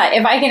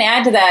 If I can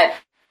add to that,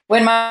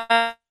 when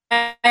my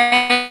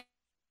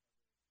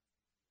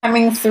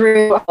coming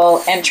through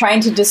and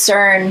trying to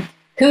discern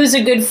who's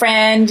a good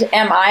friend,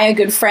 am I a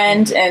good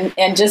friend,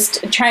 and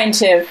just trying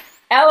to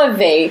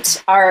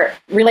elevate our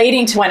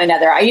relating to one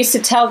another. I used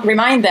to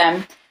remind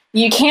them,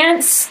 you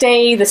can't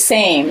stay the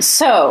same.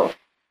 So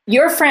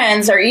your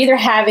friends are either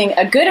having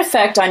a good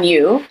effect on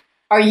you,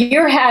 or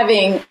you're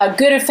having a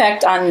good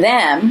effect on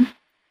them,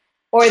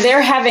 or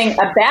they're having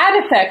a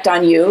bad effect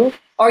on you,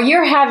 or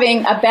you're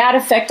having a bad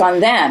effect on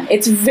them.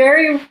 It's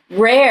very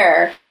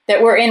rare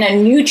that we're in a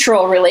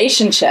neutral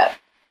relationship.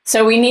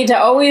 So we need to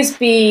always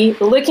be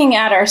looking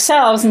at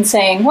ourselves and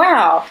saying,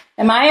 wow,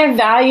 am I a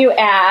value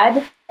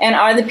add? And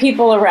are the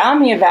people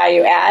around me a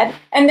value add?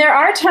 And there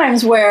are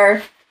times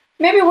where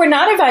maybe we're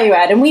not a value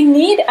add and we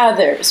need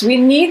others. We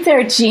need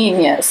their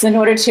genius in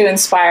order to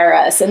inspire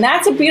us. And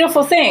that's a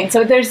beautiful thing.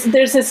 So there's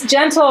this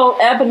gentle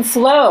ebb and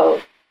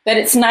flow, but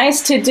it's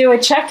nice to do a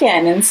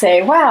check-in and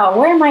say, wow,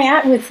 where am I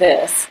at with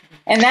this?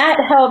 And that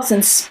helps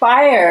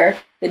inspire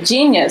the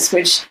genius,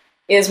 which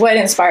is what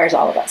inspires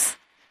all of us.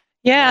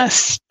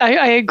 Yes,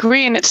 I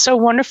agree. And it's so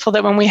wonderful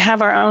that when we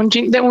have our own,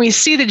 that when we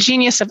see the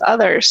genius of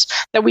others,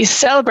 that we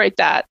celebrate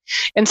that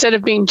instead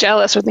of being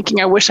jealous or thinking,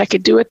 I wish I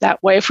could do it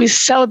that way. If we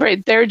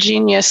celebrate their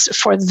genius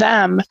for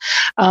them,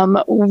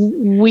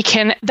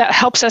 that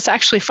helps us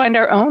actually find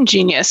our own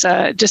genius,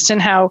 just in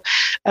how,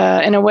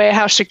 in a way,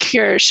 how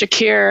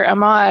Shakir,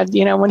 Ahmad,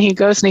 when he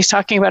goes and he's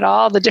talking about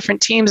all the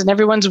different teams and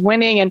everyone's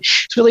winning and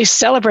he's really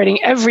celebrating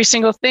every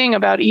single thing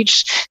about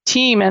each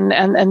team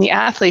and the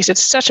athletes.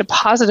 It's such a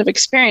positive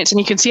experience. And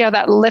you can see how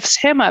that lifts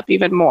him up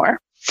even more.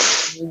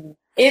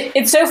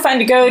 It's so fun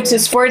to go to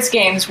sports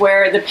games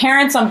where the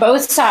parents on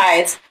both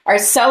sides are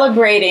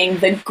celebrating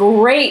the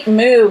great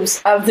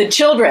moves of the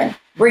children,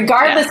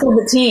 regardless of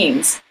the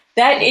teams.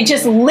 That it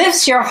just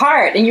lifts your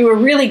heart, and you were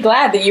really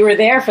glad that you were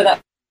there for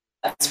that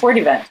sport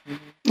event.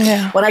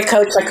 Yeah. When I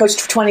coached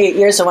for 28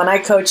 years, and when I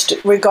coached,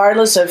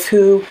 regardless of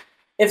who,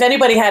 if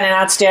anybody had an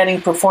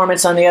outstanding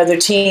performance on the other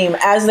team,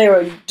 as they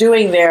were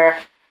doing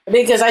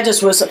because I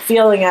just was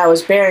feeling I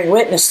was bearing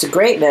witness to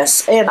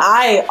greatness, and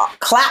I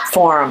clapped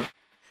for them.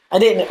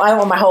 I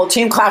want my whole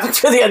team clapping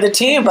for the other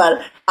team, but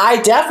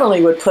I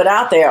definitely would put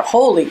out there,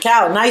 holy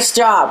cow, nice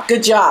job,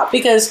 good job.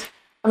 Because,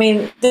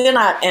 they're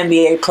not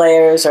NBA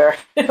players or,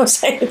 I'm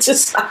saying? It's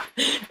just,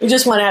 you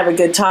just want to have a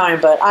good time.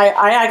 But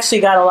I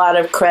actually got a lot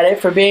of credit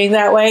for being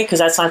that way because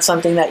that's not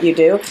something that you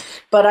do.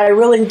 But I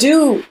really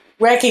do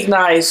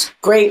recognize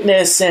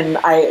greatness and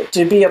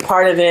to be a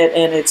part of it.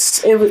 And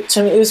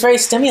to me, it was very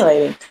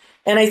stimulating.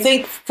 And I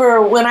think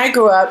for when I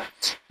grew up,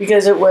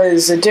 because it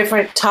was a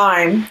different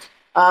time,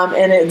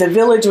 and the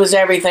village was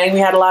everything. We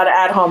had a lot of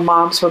at-home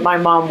moms, but my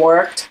mom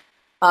worked.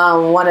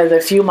 One of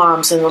the few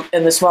moms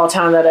in the small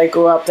town that I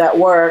grew up that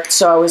worked.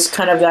 So I was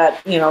kind of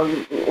that,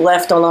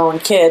 left alone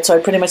kid. So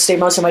I pretty much stayed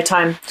most of my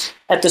time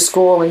at the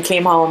school and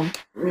came home.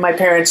 My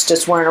parents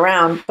just weren't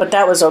around, but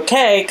that was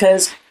okay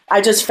because I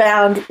just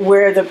found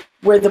where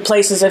the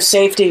places of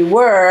safety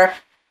were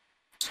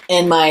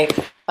in my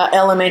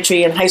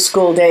elementary and high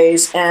school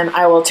days. And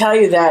I will tell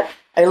you that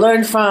I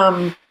learned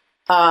from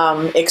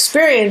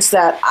experience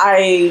that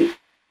I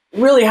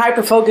really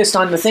hyper-focused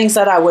on the things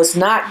that I was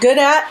not good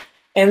at.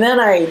 And then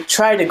I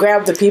tried to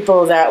grab the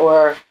people that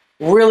were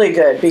really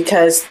good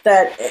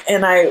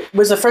and I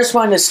was the first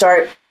one to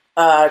start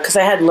because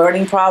I had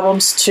learning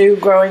problems too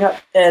growing up.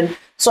 And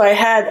so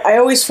I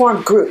always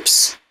formed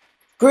groups.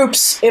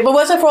 If it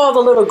wasn't for all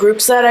the little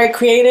groups that I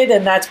created,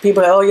 and that's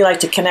people, you like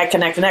to connect.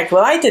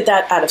 Well, I did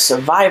that out of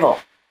survival.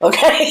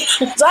 Okay,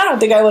 so I don't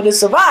think I would have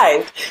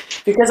survived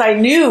because I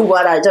knew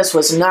what I just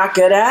was not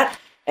good at.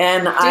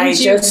 And Didn't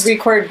you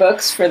record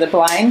books for the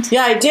blind?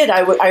 Yeah, I did.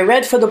 I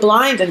read for the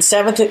blind in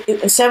seventh and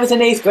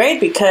 8th grade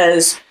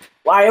because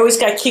I always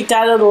got kicked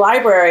out of the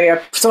library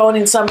or thrown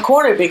in some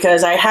corner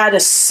because I had to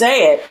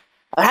say it.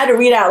 I had to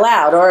read out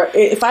loud, or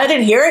if I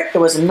didn't hear it, it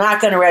was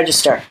not going to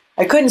register.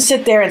 I couldn't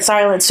sit there in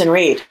silence and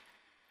read.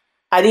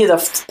 I'd either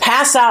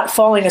pass out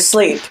falling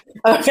asleep.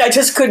 I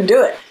just couldn't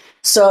do it.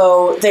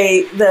 So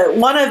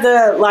one of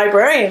the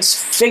librarians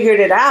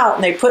figured it out,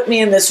 and they put me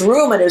in this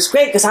room, and it was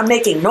great because I'm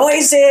making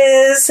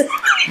noises.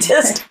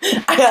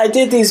 I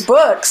did these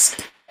books,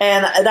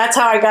 and that's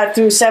how I got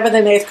through 7th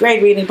and 8th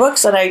grade reading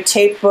books, and I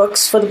taped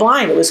books for the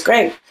blind. It was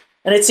great,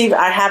 and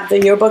I have the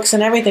yearbooks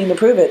and everything to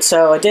prove it.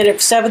 So I did it for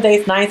 7th,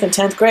 8th, 9th, and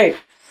 10th grade.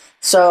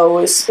 So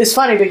it's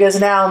funny because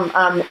now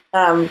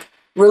I'm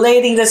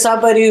relating to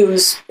somebody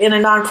who's in a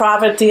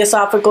nonprofit,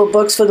 Theosophical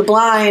Books for the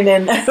Blind,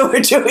 and we're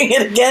doing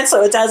it again,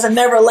 so it hasn't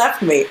never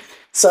left me.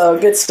 So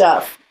good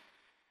stuff.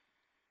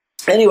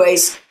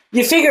 Anyways,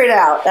 you figure it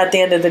out at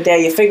the end of the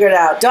day. You figure it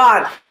out.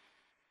 Don.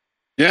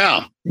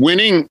 Yeah.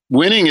 Winning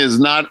is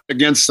not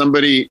against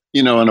somebody,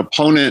 an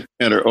opponent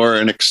or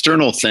an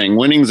external thing.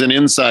 Winning's an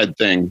inside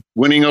thing.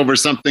 Winning over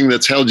something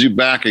that's held you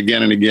back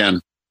again and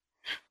again.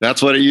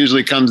 That's what it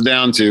usually comes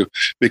down to,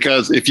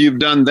 because if you've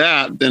done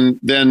that,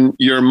 then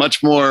you're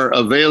much more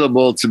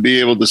available to be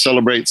able to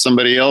celebrate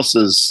somebody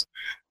else's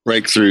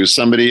breakthroughs,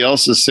 somebody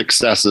else's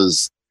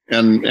successes.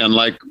 And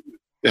like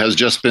has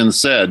just been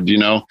said,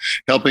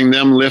 helping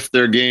them lift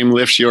their game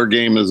lifts your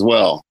game as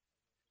well.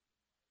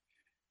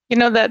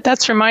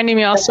 That's reminding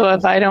me also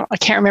of, I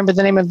can't remember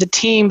the name of the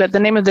team, but the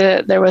name of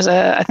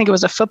I think it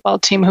was a football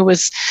team who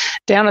was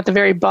down at the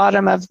very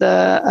bottom of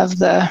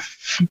the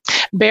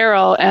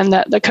barrel, and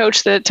the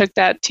coach that took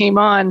that team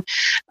on,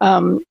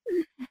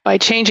 by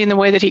changing the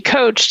way that he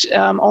coached,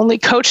 only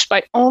coached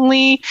by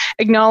only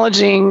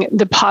acknowledging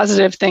the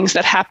positive things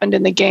that happened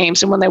in the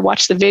games. And when they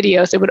watched the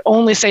videos, they would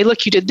only say,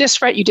 look, you did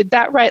this right, you did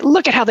that right,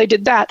 look at how they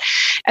did that.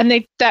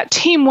 And that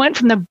team went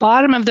from the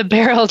bottom of the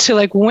barrel to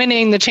like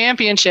winning the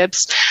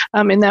championships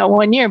in that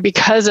one year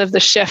because of the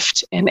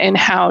shift in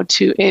how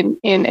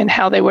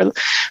they were,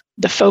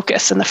 the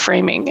focus and the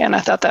framing. And I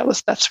thought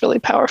that's really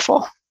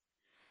powerful.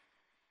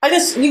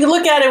 You can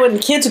look at it when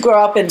kids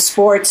grow up in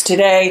sports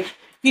today.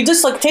 You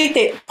just take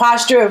the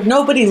posture of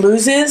nobody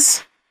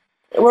loses.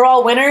 We're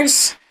all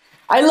winners.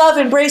 I love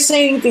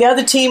embracing the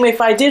other team.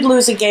 If I did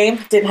lose a game,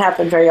 it didn't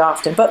happen very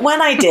often, but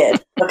when I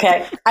did,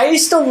 okay, I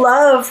used to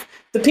love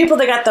the people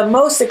that got the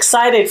most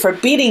excited for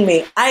beating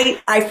me,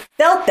 I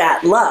felt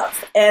that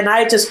love. And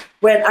I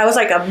was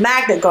like a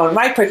magnet going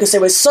right for it because they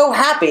were so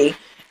happy.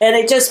 And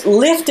it just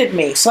lifted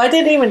me. So I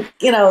didn't even,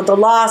 the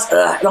loss,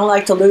 I don't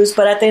like to lose.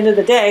 But at the end of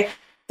the day,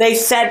 they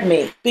fed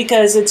me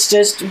because it's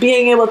just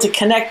being able to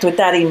connect with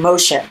that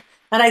emotion.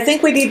 And I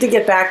think we need to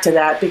get back to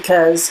that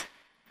because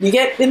you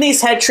get in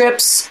these head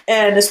trips,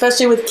 and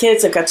especially with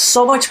kids that got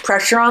so much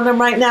pressure on them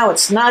right now,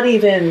 it's not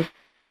even,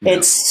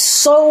 it's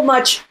so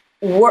much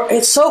work.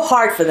 It's so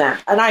hard for them.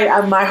 And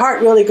my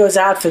heart really goes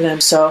out for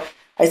them. So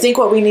I think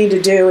what we need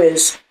to do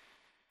is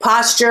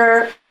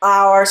posture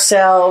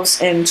ourselves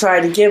and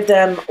try to give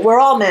them, we're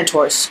all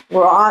mentors.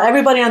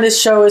 Everybody on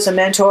this show is a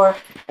mentor,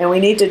 and we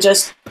need to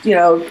just,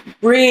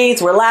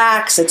 breathe,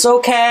 relax. It's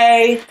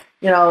okay.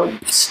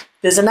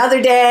 There's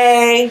another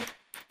day.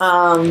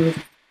 And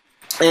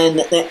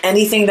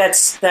anything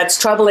that's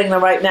troubling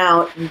them right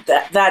now,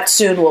 that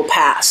soon will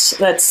pass.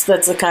 That's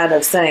the kind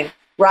of thing.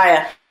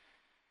 Raya,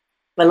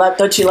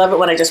 don't you love it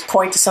when I just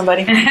point to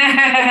somebody?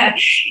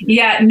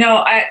 Yeah,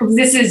 no,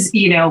 this is,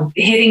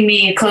 hitting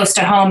me close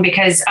to home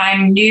because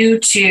I'm new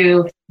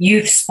to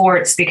youth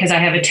sports because I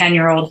have a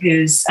 10-year-old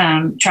who's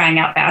trying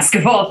out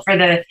basketball for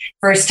the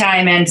first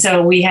time. And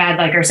so we had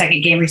like our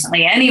second game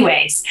recently.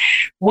 Anyways,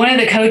 one of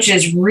the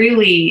coaches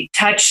really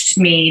touched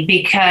me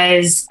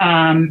because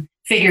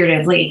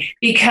figuratively,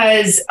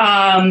 because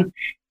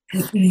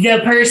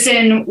the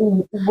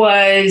person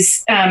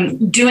was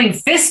doing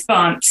fist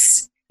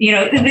bumps.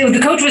 The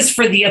coach was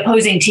for the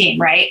opposing team,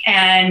 right?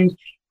 And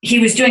he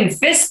was doing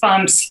fist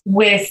bumps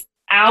with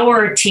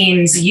our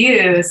team's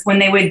youth when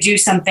they would do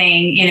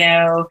something,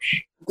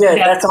 Good,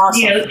 that's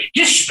awesome.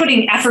 Just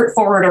putting effort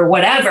forward or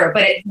whatever.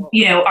 But,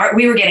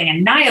 we were getting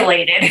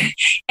annihilated.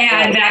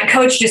 And that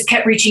coach just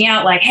kept reaching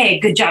out like, hey,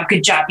 good job.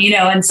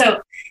 And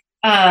so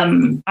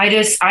I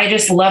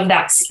just love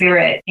that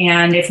spirit.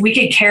 And if we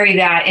could carry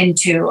that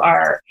into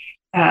our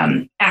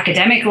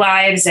academic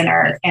lives and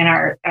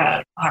our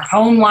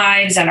home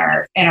lives and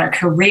our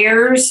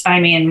careers,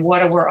 I mean,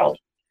 what a world.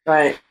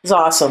 Right. It's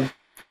awesome.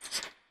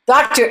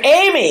 Dr.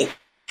 Amy.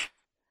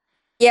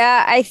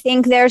 Yeah, I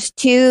think there's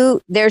two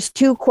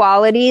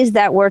qualities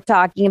that we're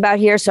talking about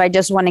here. So I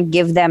just want to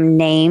give them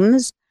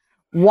names.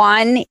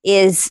 One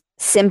is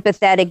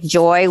sympathetic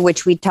joy,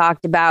 which we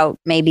talked about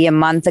maybe a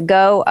month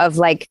ago, of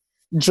like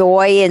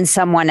joy in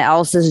someone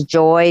else's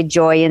joy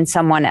in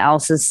someone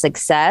else's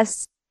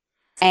success.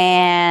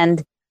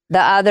 And the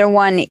other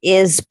one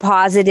is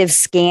positive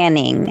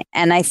scanning.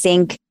 And I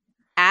think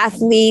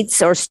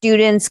athletes or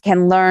students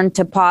can learn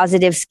to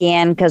positive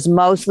scan because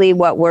mostly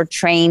what we're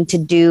trained to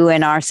do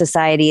in our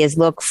society is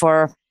look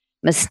for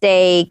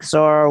mistakes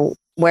or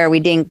where we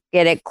didn't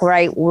get it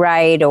quite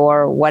right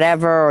or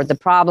whatever, or the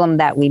problem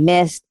that we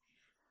missed.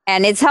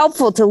 And it's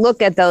helpful to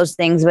look at those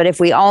things. But if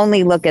we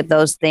only look at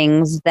those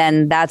things,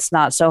 then that's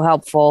not so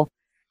helpful.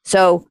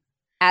 So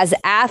as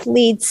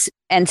athletes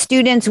and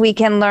students, we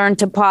can learn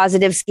to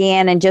positive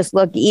scan and just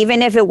look,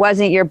 even if it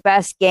wasn't your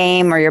best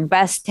game or your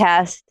best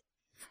test,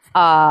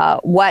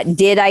 what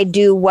did I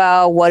do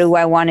well? What do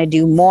I want to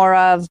do more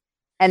of?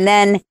 And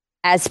then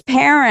as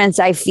parents,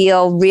 I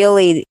feel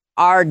really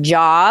our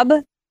job,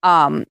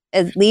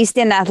 at least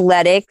in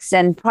athletics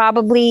and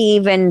probably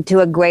even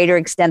to a greater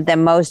extent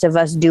than most of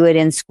us do it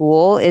in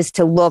school, is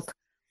to look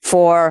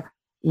for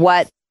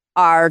what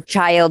our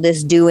child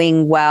is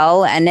doing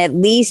well and at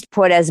least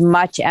put as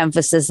much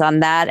emphasis on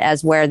that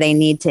as where they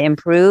need to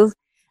improve.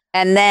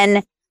 And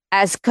then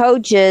as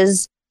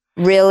coaches,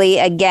 really,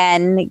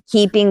 again,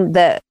 keeping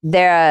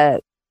their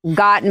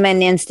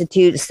Gottman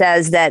Institute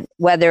says that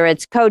whether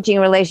it's coaching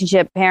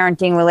relationship,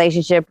 parenting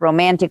relationship,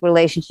 romantic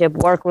relationship,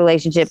 work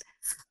relationship,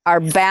 our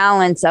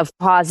balance of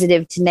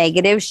positive to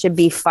negative should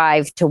be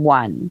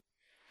 5-1.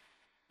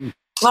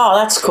 Oh,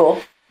 that's cool.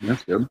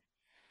 That's good.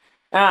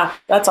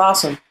 That's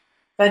awesome.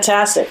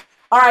 Fantastic.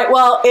 All right,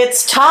 well,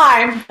 it's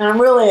time, and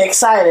I'm really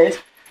excited.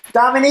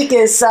 Dominique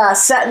is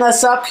setting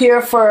us up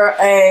here for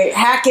a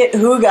Hackett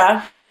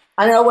Hygge.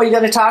 I don't know what you're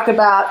going to talk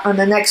about on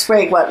the next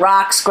break. What,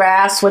 rocks,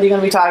 grass? What are you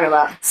going to be talking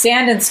about?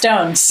 Sand and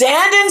stone.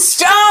 Sand and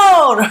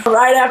stone!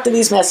 Right after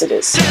these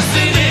messages.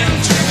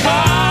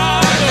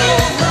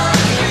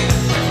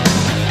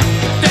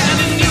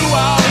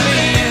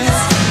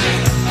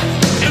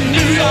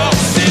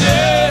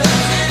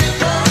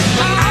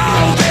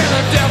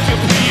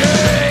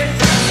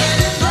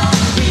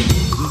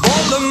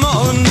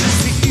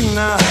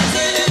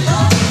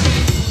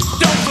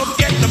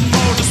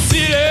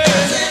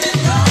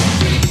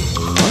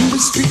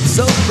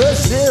 So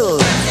Brazil.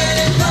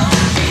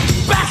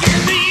 Back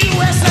in the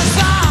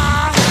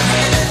USSR.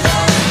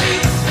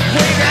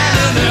 Way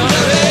down in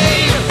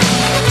LA.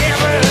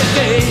 Every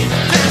day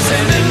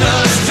dancing in the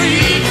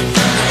street.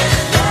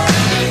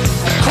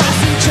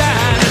 Crossing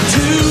China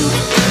too.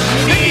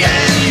 Me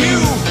and you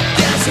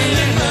dancing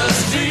in the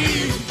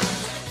street.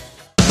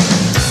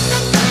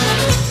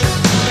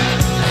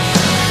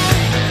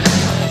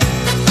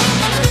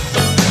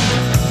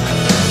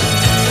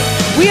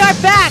 We are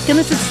back, and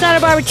this is Santa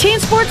Barbara Teen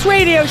Sports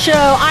Radio Show.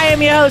 I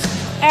am your host,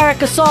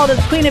 Erica Salt is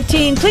Queen of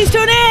Teen. Please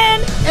tune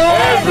in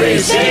Every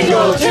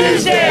single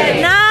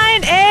Tuesday.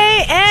 9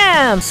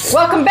 a.m.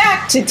 Welcome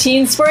back to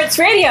Teen Sports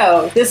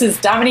Radio. This is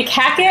Dominique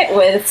Hackett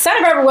with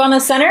Santa Barbara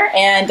Wellness Center,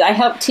 and I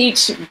help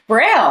teach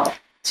Braille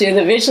to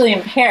the visually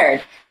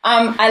impaired.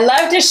 I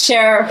love to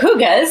share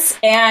hugas,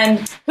 and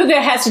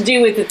huga has to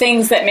do with the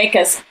things that make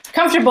us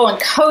comfortable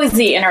and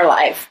cozy in our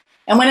life.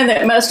 And one of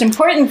the most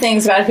important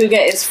things about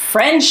huga is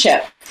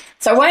friendship.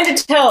 So I wanted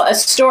to tell a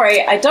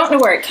story. I don't know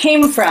where it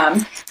came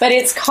from, but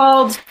it's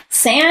called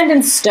Sand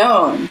and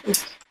Stone.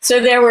 So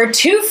there were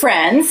two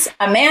friends,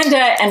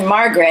 Amanda and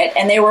Margaret,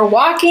 and they were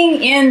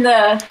walking in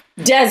the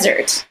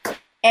desert.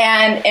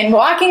 And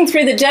walking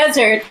through the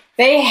desert,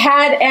 they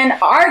had an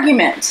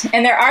argument,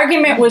 and their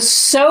argument was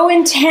so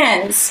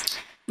intense,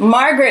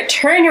 Margaret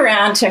turned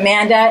around to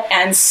Amanda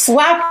and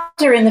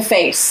slapped her in the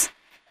face.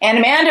 And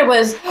Amanda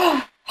was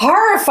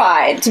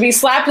horrified to be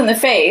slapped in the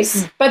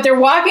face, but they're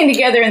walking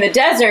together in the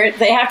desert.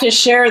 They have to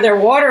share their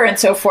water and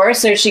so forth,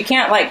 so she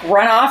can't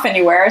run off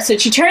anywhere. So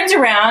she turns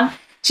around,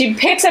 she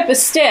picks up a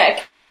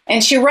stick,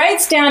 and she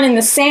writes down in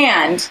the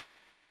sand,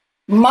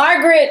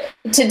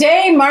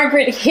 today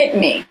Margaret hit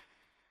me.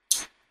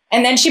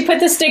 And then she put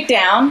the stick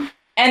down,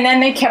 and then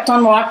they kept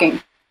on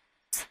walking.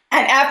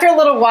 And after a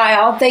little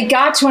while, they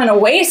got to an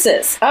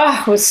oasis.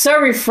 Oh, it was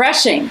so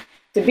refreshing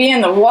to be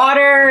in the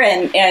water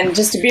and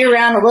just to be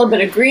around a little bit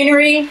of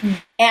greenery.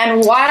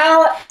 And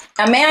while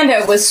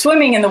Amanda was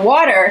swimming in the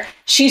water,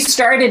 she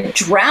started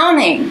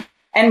drowning.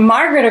 And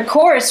Margaret, of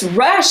course,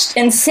 rushed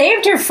and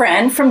saved her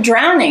friend from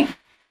drowning.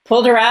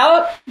 Pulled her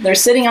out. They're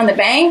sitting on the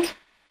bank.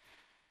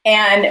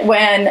 And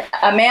when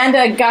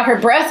Amanda got her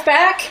breath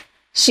back,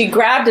 she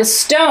grabbed a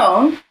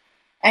stone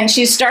and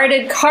she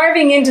started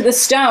carving into the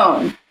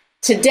stone.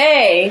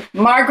 Today,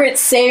 Margaret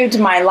saved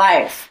my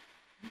life.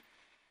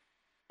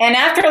 And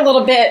after a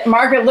little bit,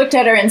 Margaret looked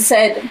at her and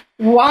said,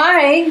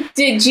 why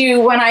did you,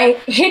 when I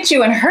hit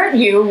you and hurt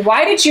you,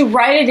 why did you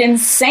write it in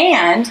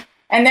sand?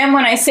 And then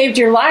when I saved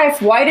your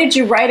life, why did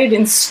you write it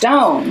in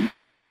stone?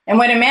 And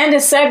what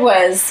Amanda said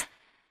was,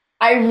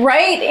 I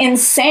write in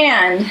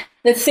sand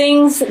the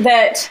things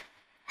that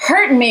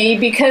hurt me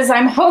because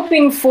I'm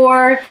hoping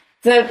for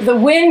the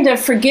wind of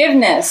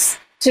forgiveness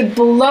to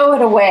blow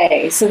it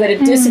away so that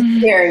it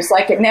disappears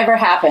like it never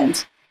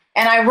happened.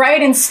 And I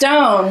write in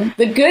stone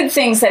the good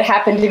things that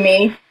happened to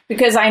me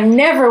because I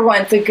never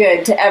want the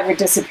good to ever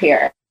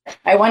disappear.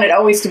 I want it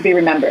always to be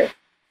remembered.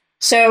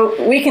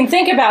 So we can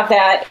think about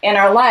that in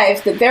our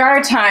life, that there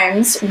are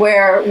times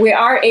where we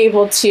are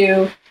able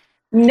to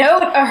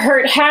note a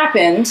hurt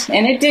happened,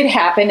 and it did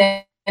happen,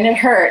 and it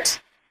hurt,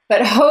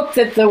 but hope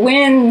that the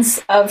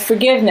winds of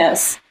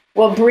forgiveness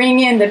will bring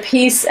in the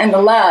peace and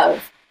the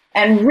love,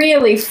 and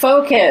really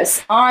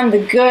focus on the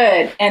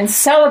good and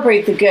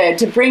celebrate the good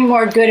to bring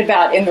more good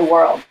about in the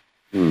world.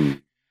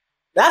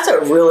 That's a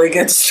really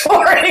good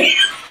story.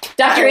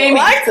 Dr. Amy.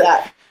 I like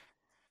that.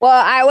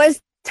 Well, I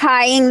was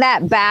tying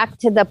that back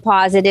to the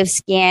positive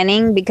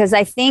scanning because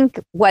I think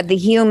what the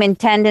human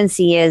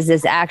tendency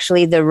is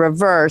actually the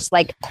reverse.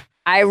 Like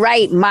I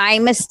write my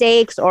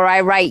mistakes or I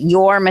write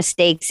your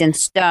mistakes in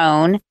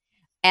stone,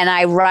 and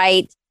I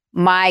write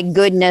my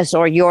goodness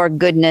or your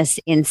goodness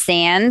in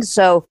sand.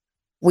 So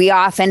we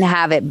often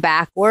have it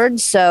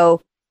backwards.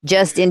 So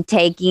just in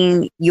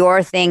taking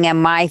your thing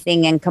and my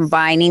thing and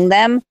combining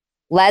them,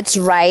 let's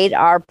write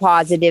our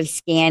positive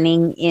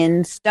scanning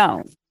in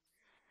stone.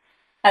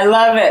 I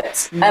love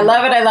it. I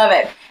love it. I love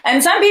it.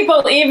 And some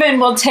people even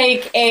will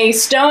take a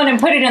stone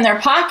and put it in their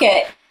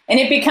pocket, and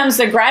it becomes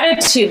their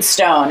gratitude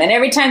stone. And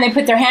every time they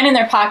put their hand in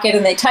their pocket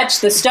and they touch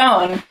the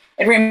stone,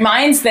 it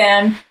reminds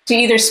them to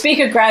either speak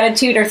of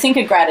gratitude or think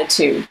of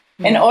gratitude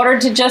in order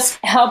to just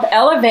help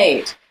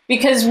elevate.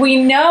 Because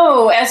we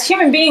know, as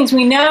human beings,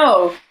 we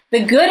know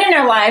the good in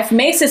our life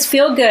makes us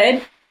feel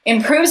good,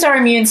 improves our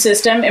immune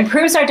system,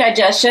 improves our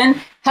digestion,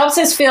 helps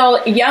us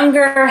feel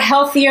younger,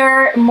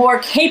 healthier, more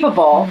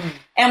capable.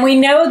 And we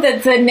know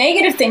that the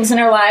negative things in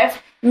our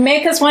life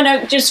make us want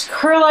to just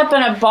curl up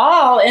in a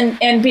ball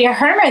and be a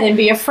hermit and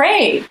be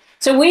afraid.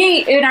 So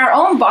we, in our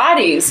own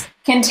bodies,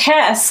 can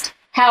test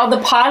how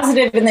the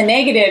positive and the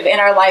negative in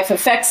our life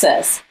affects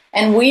us.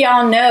 And we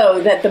all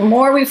know that the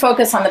more we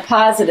focus on the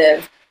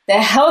positive, the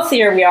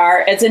healthier we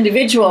are as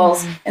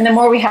individuals, and the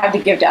more we have to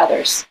give to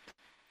others.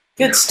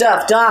 Good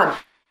stuff, Don.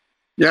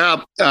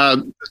 Yeah,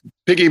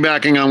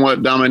 piggybacking on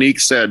what Dominique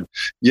said,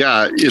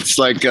 yeah, it's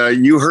like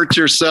you hurt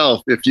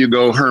yourself if you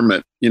go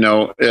hermit. You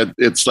know,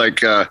 it's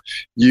like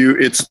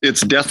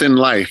it's death in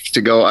life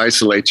to go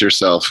isolate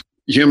yourself.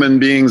 Human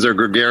beings are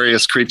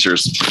gregarious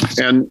creatures,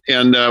 and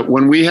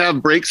when we have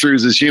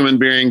breakthroughs as human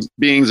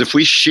beings, if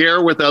we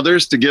share with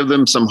others to give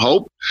them some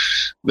hope,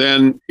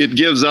 then it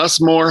gives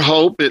us more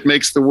hope. It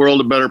makes the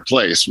world a better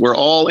place. We're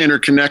all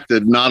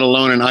interconnected, not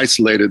alone and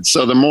isolated.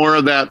 So the more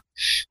of that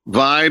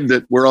vibe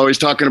that we're always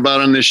talking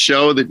about on this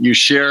show that you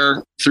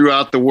share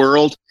throughout the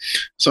world,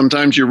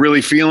 sometimes you're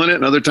really feeling it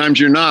and other times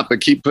you're not,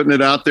 but keep putting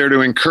it out there to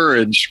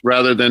encourage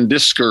rather than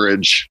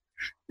discourage.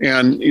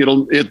 And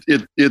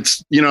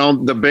it's, you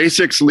know, the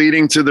basics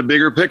leading to the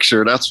bigger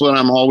picture. That's what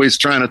I'm always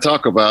trying to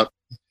talk about.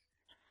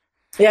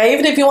 Yeah,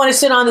 even if you want to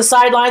sit on the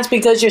sidelines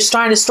because you're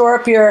trying to store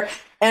up your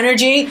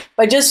energy,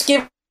 by just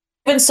giving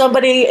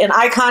somebody an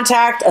eye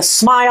contact, a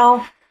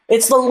smile,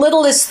 it's the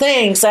littlest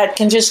things that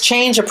can just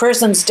change a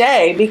person's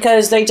day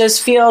because they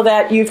just feel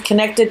that you've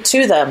connected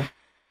to them.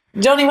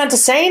 You don't even have to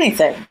say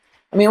anything.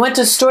 I mean, I went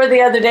to the store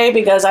the other day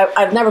because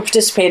I've never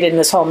participated in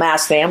this whole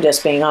mask thing. I'm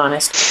just being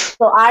honest.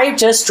 So I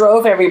just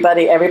drove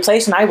everybody every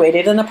place and I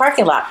waited in the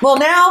parking lot. Well,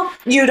 now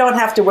you don't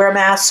have to wear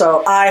masks.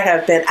 So I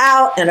have been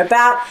out and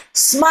about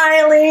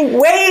smiling,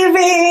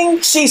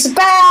 waving. She's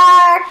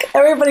back.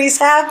 Everybody's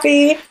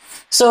happy.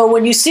 So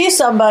when you see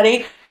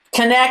somebody,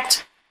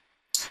 connect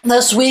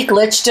this week.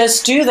 Let's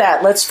just do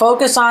that. Let's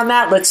focus on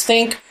that. Let's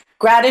think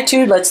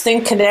gratitude. Let's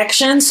think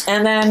connections.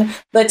 And then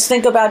let's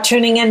think about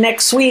tuning in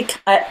next week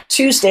at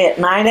Tuesday at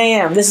 9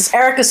 a.m. This is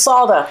Erica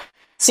Salda.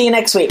 See you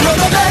next week. You're the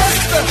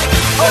best around.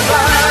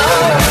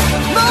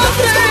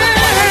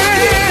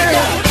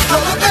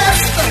 You're the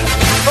best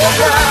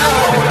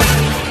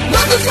around.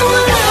 Nothing's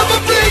gonna ever